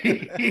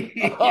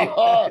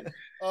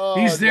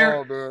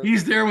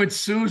 He's there with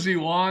Susie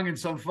Wong and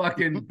some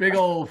fucking big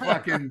old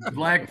fucking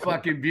black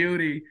fucking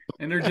beauty,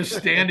 and they're just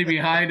standing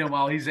behind him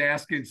while he's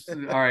asking.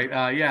 All right,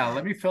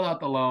 let me fill out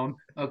the loan.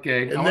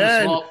 Okay,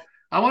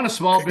 I want a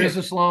small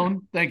business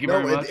loan. Thank you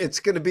very much.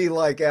 It's going to be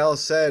like Al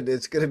said.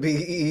 It's going to be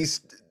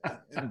East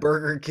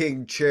Burger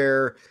King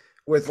chair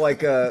with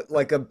like a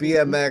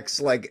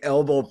BMX like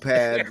elbow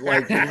pad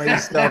like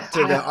laced up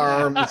to the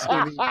arm. It's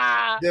going to be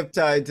zip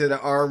tied to the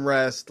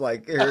armrest.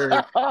 Like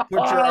here, put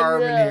your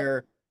arm in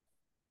here.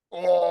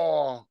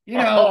 Oh,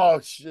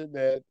 shit,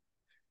 man.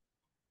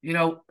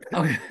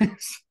 Okay.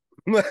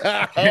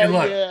 Hey,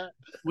 look,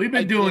 we've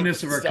been doing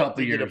this for a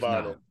couple of years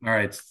now. All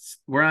right,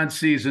 we're on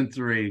season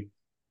 3.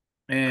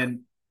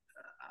 And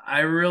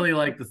I really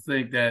like to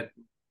think that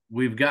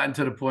we've gotten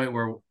to the point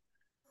where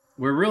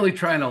we're really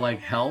trying to like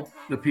help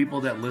the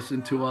people that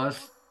listen to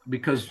us,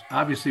 because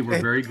obviously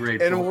we're very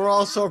grateful. And we're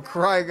also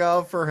crying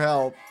out for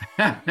help.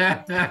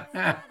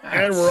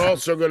 And we're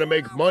also going to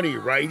make money,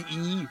 right,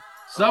 E?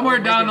 Somewhere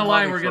down the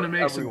line, we're going to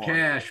make some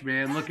cash,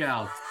 man. Look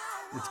out.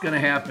 It's going to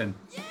happen.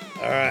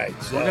 All right.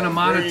 So we're going to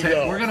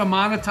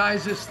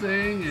monetize this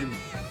thing, and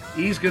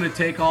E's going to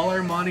take all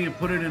our money and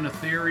put it in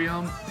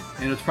Ethereum.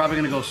 And it's probably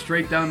going to go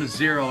straight down to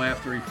 0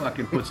 after he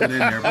fucking puts it in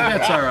there. But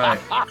that's all right.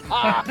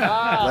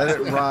 Let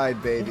it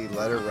ride, baby.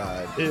 Let it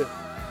ride.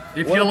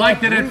 If you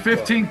liked it at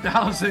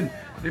 15,000,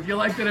 if you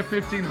liked it at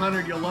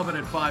 1,500, you'll love it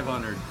at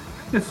 500.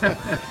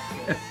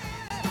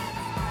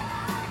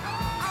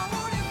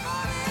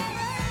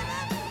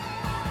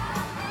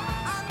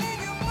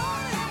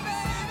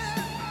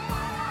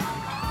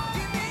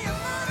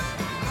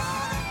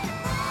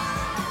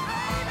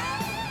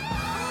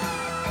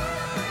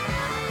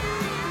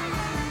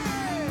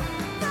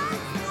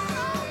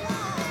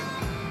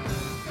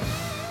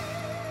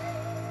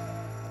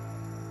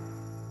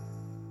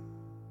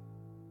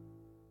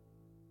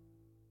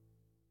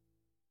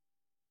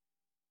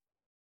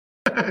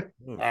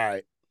 All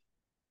right.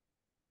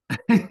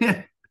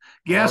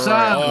 Guess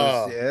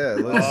on.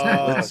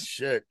 Let's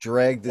shit.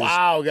 Drag this.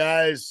 Wow,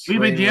 guys. We've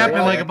been yapping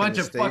like a bunch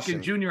of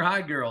fucking junior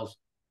high girls.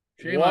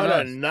 What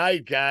a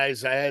night,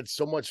 guys. I had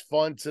so much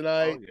fun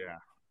tonight. Oh, yeah.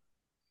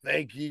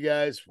 Thank you,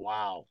 guys.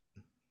 Wow.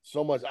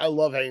 So much. I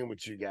love hanging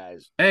with you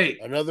guys. Hey.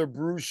 Another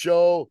brew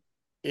show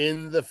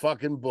in the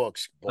fucking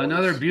books. Boys.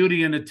 Another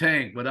beauty in the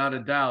tank, without a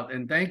doubt.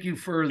 And thank you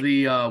for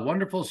the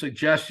wonderful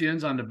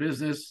suggestions on the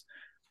businesses,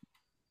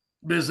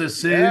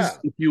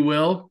 if you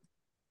will.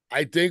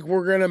 I think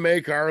we're gonna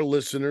make our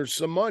listeners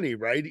some money,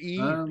 right?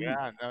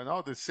 Yeah,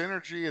 no, the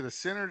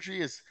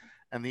synergy is,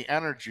 and the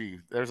energy.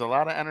 There's a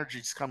lot of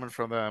energies coming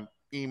from the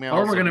emails.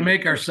 Or we're gonna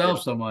make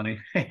ourselves some money.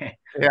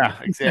 Yeah,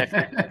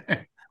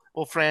 exactly.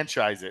 We'll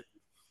franchise it.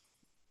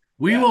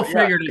 We will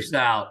figure this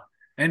out.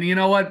 And you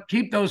know what?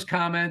 Keep those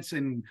comments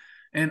and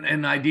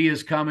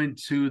ideas coming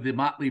to the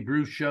Motley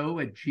Brew Show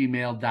at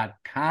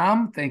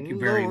gmail.com. Thank you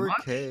very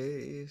much.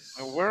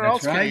 Where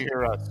else can you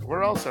hear us?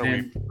 Where else are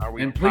we?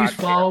 And please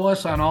follow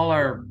us on all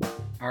our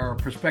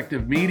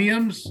respective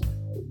mediums.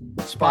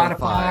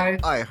 Spotify,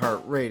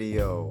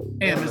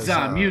 iHeartRadio,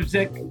 Amazon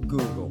Music,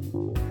 Google,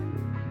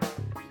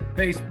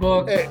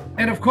 Facebook,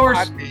 and of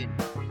course,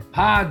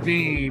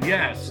 Podbean.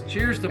 Yes.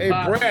 Cheers to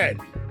Podbean.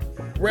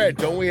 Brad,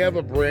 don't we have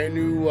a brand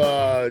new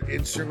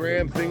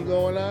Instagram thing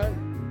going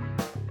on?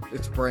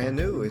 It's brand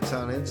new. It's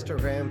on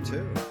Instagram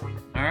too.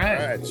 All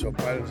right. So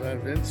find us on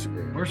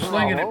Instagram. We're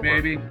slinging it,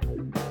 baby.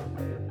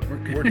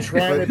 We're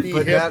trying to be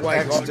but hip not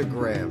like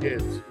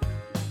Instagram.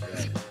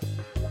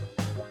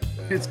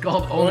 It's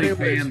called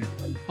OnlyFans.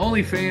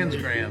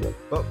 OnlyFansgram.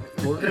 But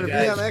we're going to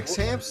be on X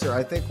Hamster.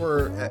 I think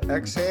we're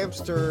X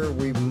Hamster.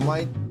 We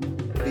might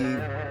be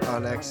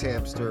on X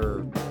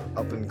Hamster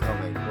up and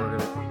coming.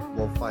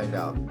 We'll find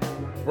out.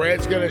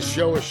 Brad's gonna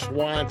show us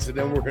Schwantz, and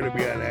then we're gonna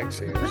be on X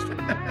Hamster.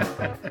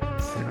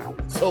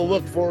 So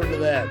look forward to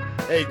that.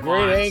 Hey,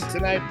 great Hank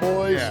tonight,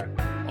 boys. Yeah.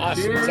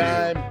 Awesome Cheers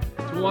time.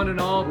 To one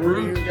and all,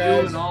 Brew to you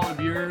and all of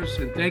yours.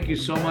 And thank you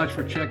so much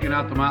for checking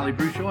out the Motley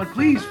Brew Show. And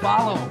please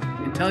follow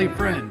and tell your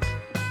friends.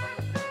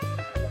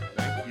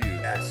 Thank you.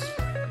 Yes.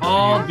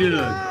 All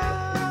good.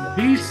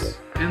 Peace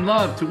and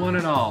love to one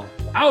and all.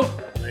 Out.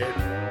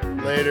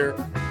 Later.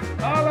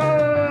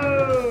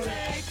 Hello.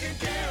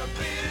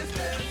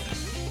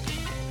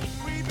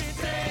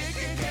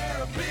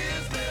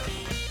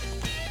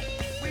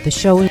 The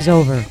show is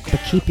over,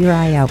 but keep your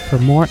eye out for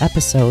more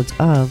episodes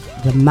of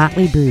The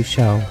Motley Brew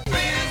Show.